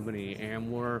coffee company, and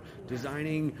we're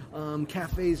designing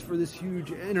cafes for this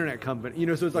huge internet company.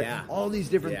 So it's all these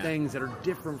different things that are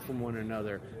different from one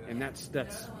another, and that's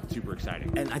super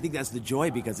exciting. And I think that's the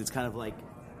joy, because it's kind of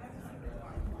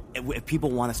if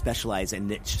people want to specialize and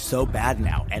niche so bad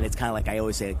now, and it's kind of I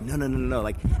always say, no,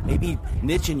 maybe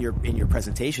niche in your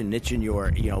presentation, niche in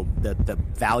your the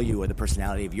value or the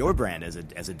personality of your brand as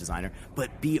a designer,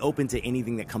 but be open to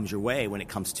anything that comes your way when it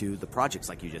comes to the projects,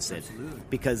 like you just said. Absolutely.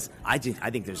 Because I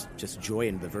think there's just joy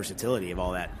in the versatility of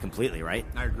all that completely, right?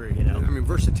 I agree.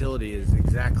 Versatility is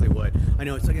exactly what I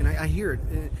know. It's and I hear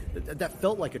it. That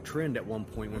felt like a trend at one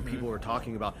point when people were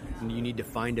talking about you need to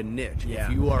find a niche. If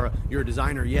you're a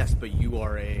designer, yes, but you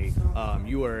are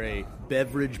a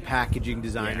beverage packaging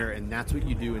designer, and that's what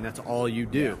you do, and that's all you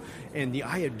do. And the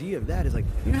idea of that is you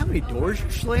know how many doors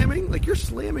you're slamming? You're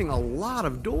slamming a lot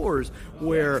of doors.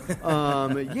 Where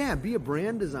be a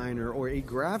brand designer or a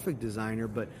graphic designer,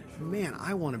 but man,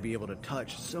 I want to be able to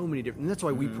touch so many different, and that's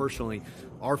why we personally,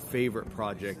 our favorite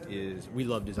project is we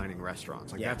love designing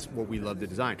restaurants. Like that's what we love to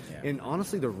design. Yeah. And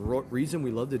honestly, the reason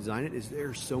we love to design it is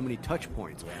there's so many touch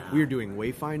points. Yeah. We are doing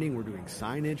wayfinding, we're doing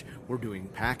signage, we're doing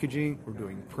packaging, we're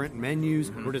doing print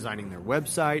menus, we're designing their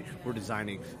website, we're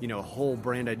designing, a whole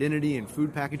brand identity and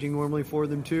food packaging normally for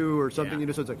them too, or something.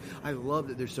 So it's like, I love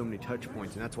that there's so many touch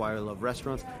points, and that's why I love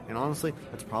restaurants. And honestly,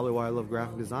 that's probably why I love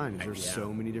graphic design. Is there's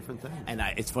so many different things. And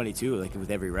it's funny too, like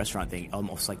with every restaurant thing,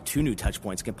 almost like 2 new touch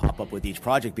points can pop up with each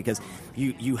project, because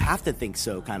you have to think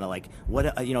so kind of like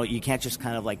what you can't just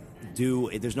kind of like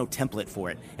there's no template for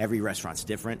it. Every restaurant's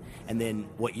different, and then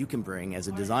what you can bring as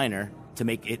a designer to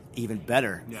make it even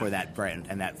better for that brand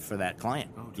and that for that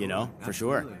client. Totally. For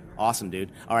sure. Awesome,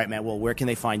 dude. All right, man. Well, where can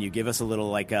they find you? Give us a little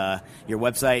like your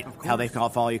website, how they can all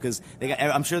follow you, because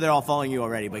I'm sure they're all following you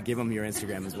already, but give them your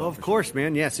Instagram as well. Of course,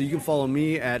 man. Yeah, so you can follow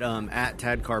me at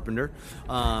Tad Carpenter.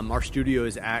 Our studio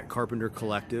is at Carpenter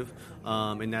Collective,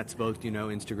 and that's both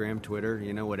Instagram, Twitter,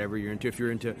 whatever you're into. If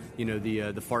you're into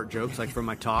the fart jokes like from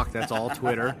my talk, that's all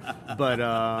Twitter. But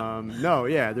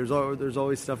there's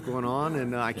always stuff going on,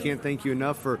 and I can't thank you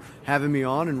enough for having me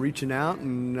on and reaching out,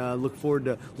 and look forward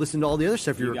to listening to all the other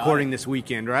stuff you're recording this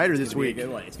weekend, right? Or this week.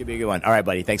 It's gonna be a good one. All right,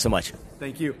 buddy. Thanks so much.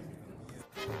 Thank you.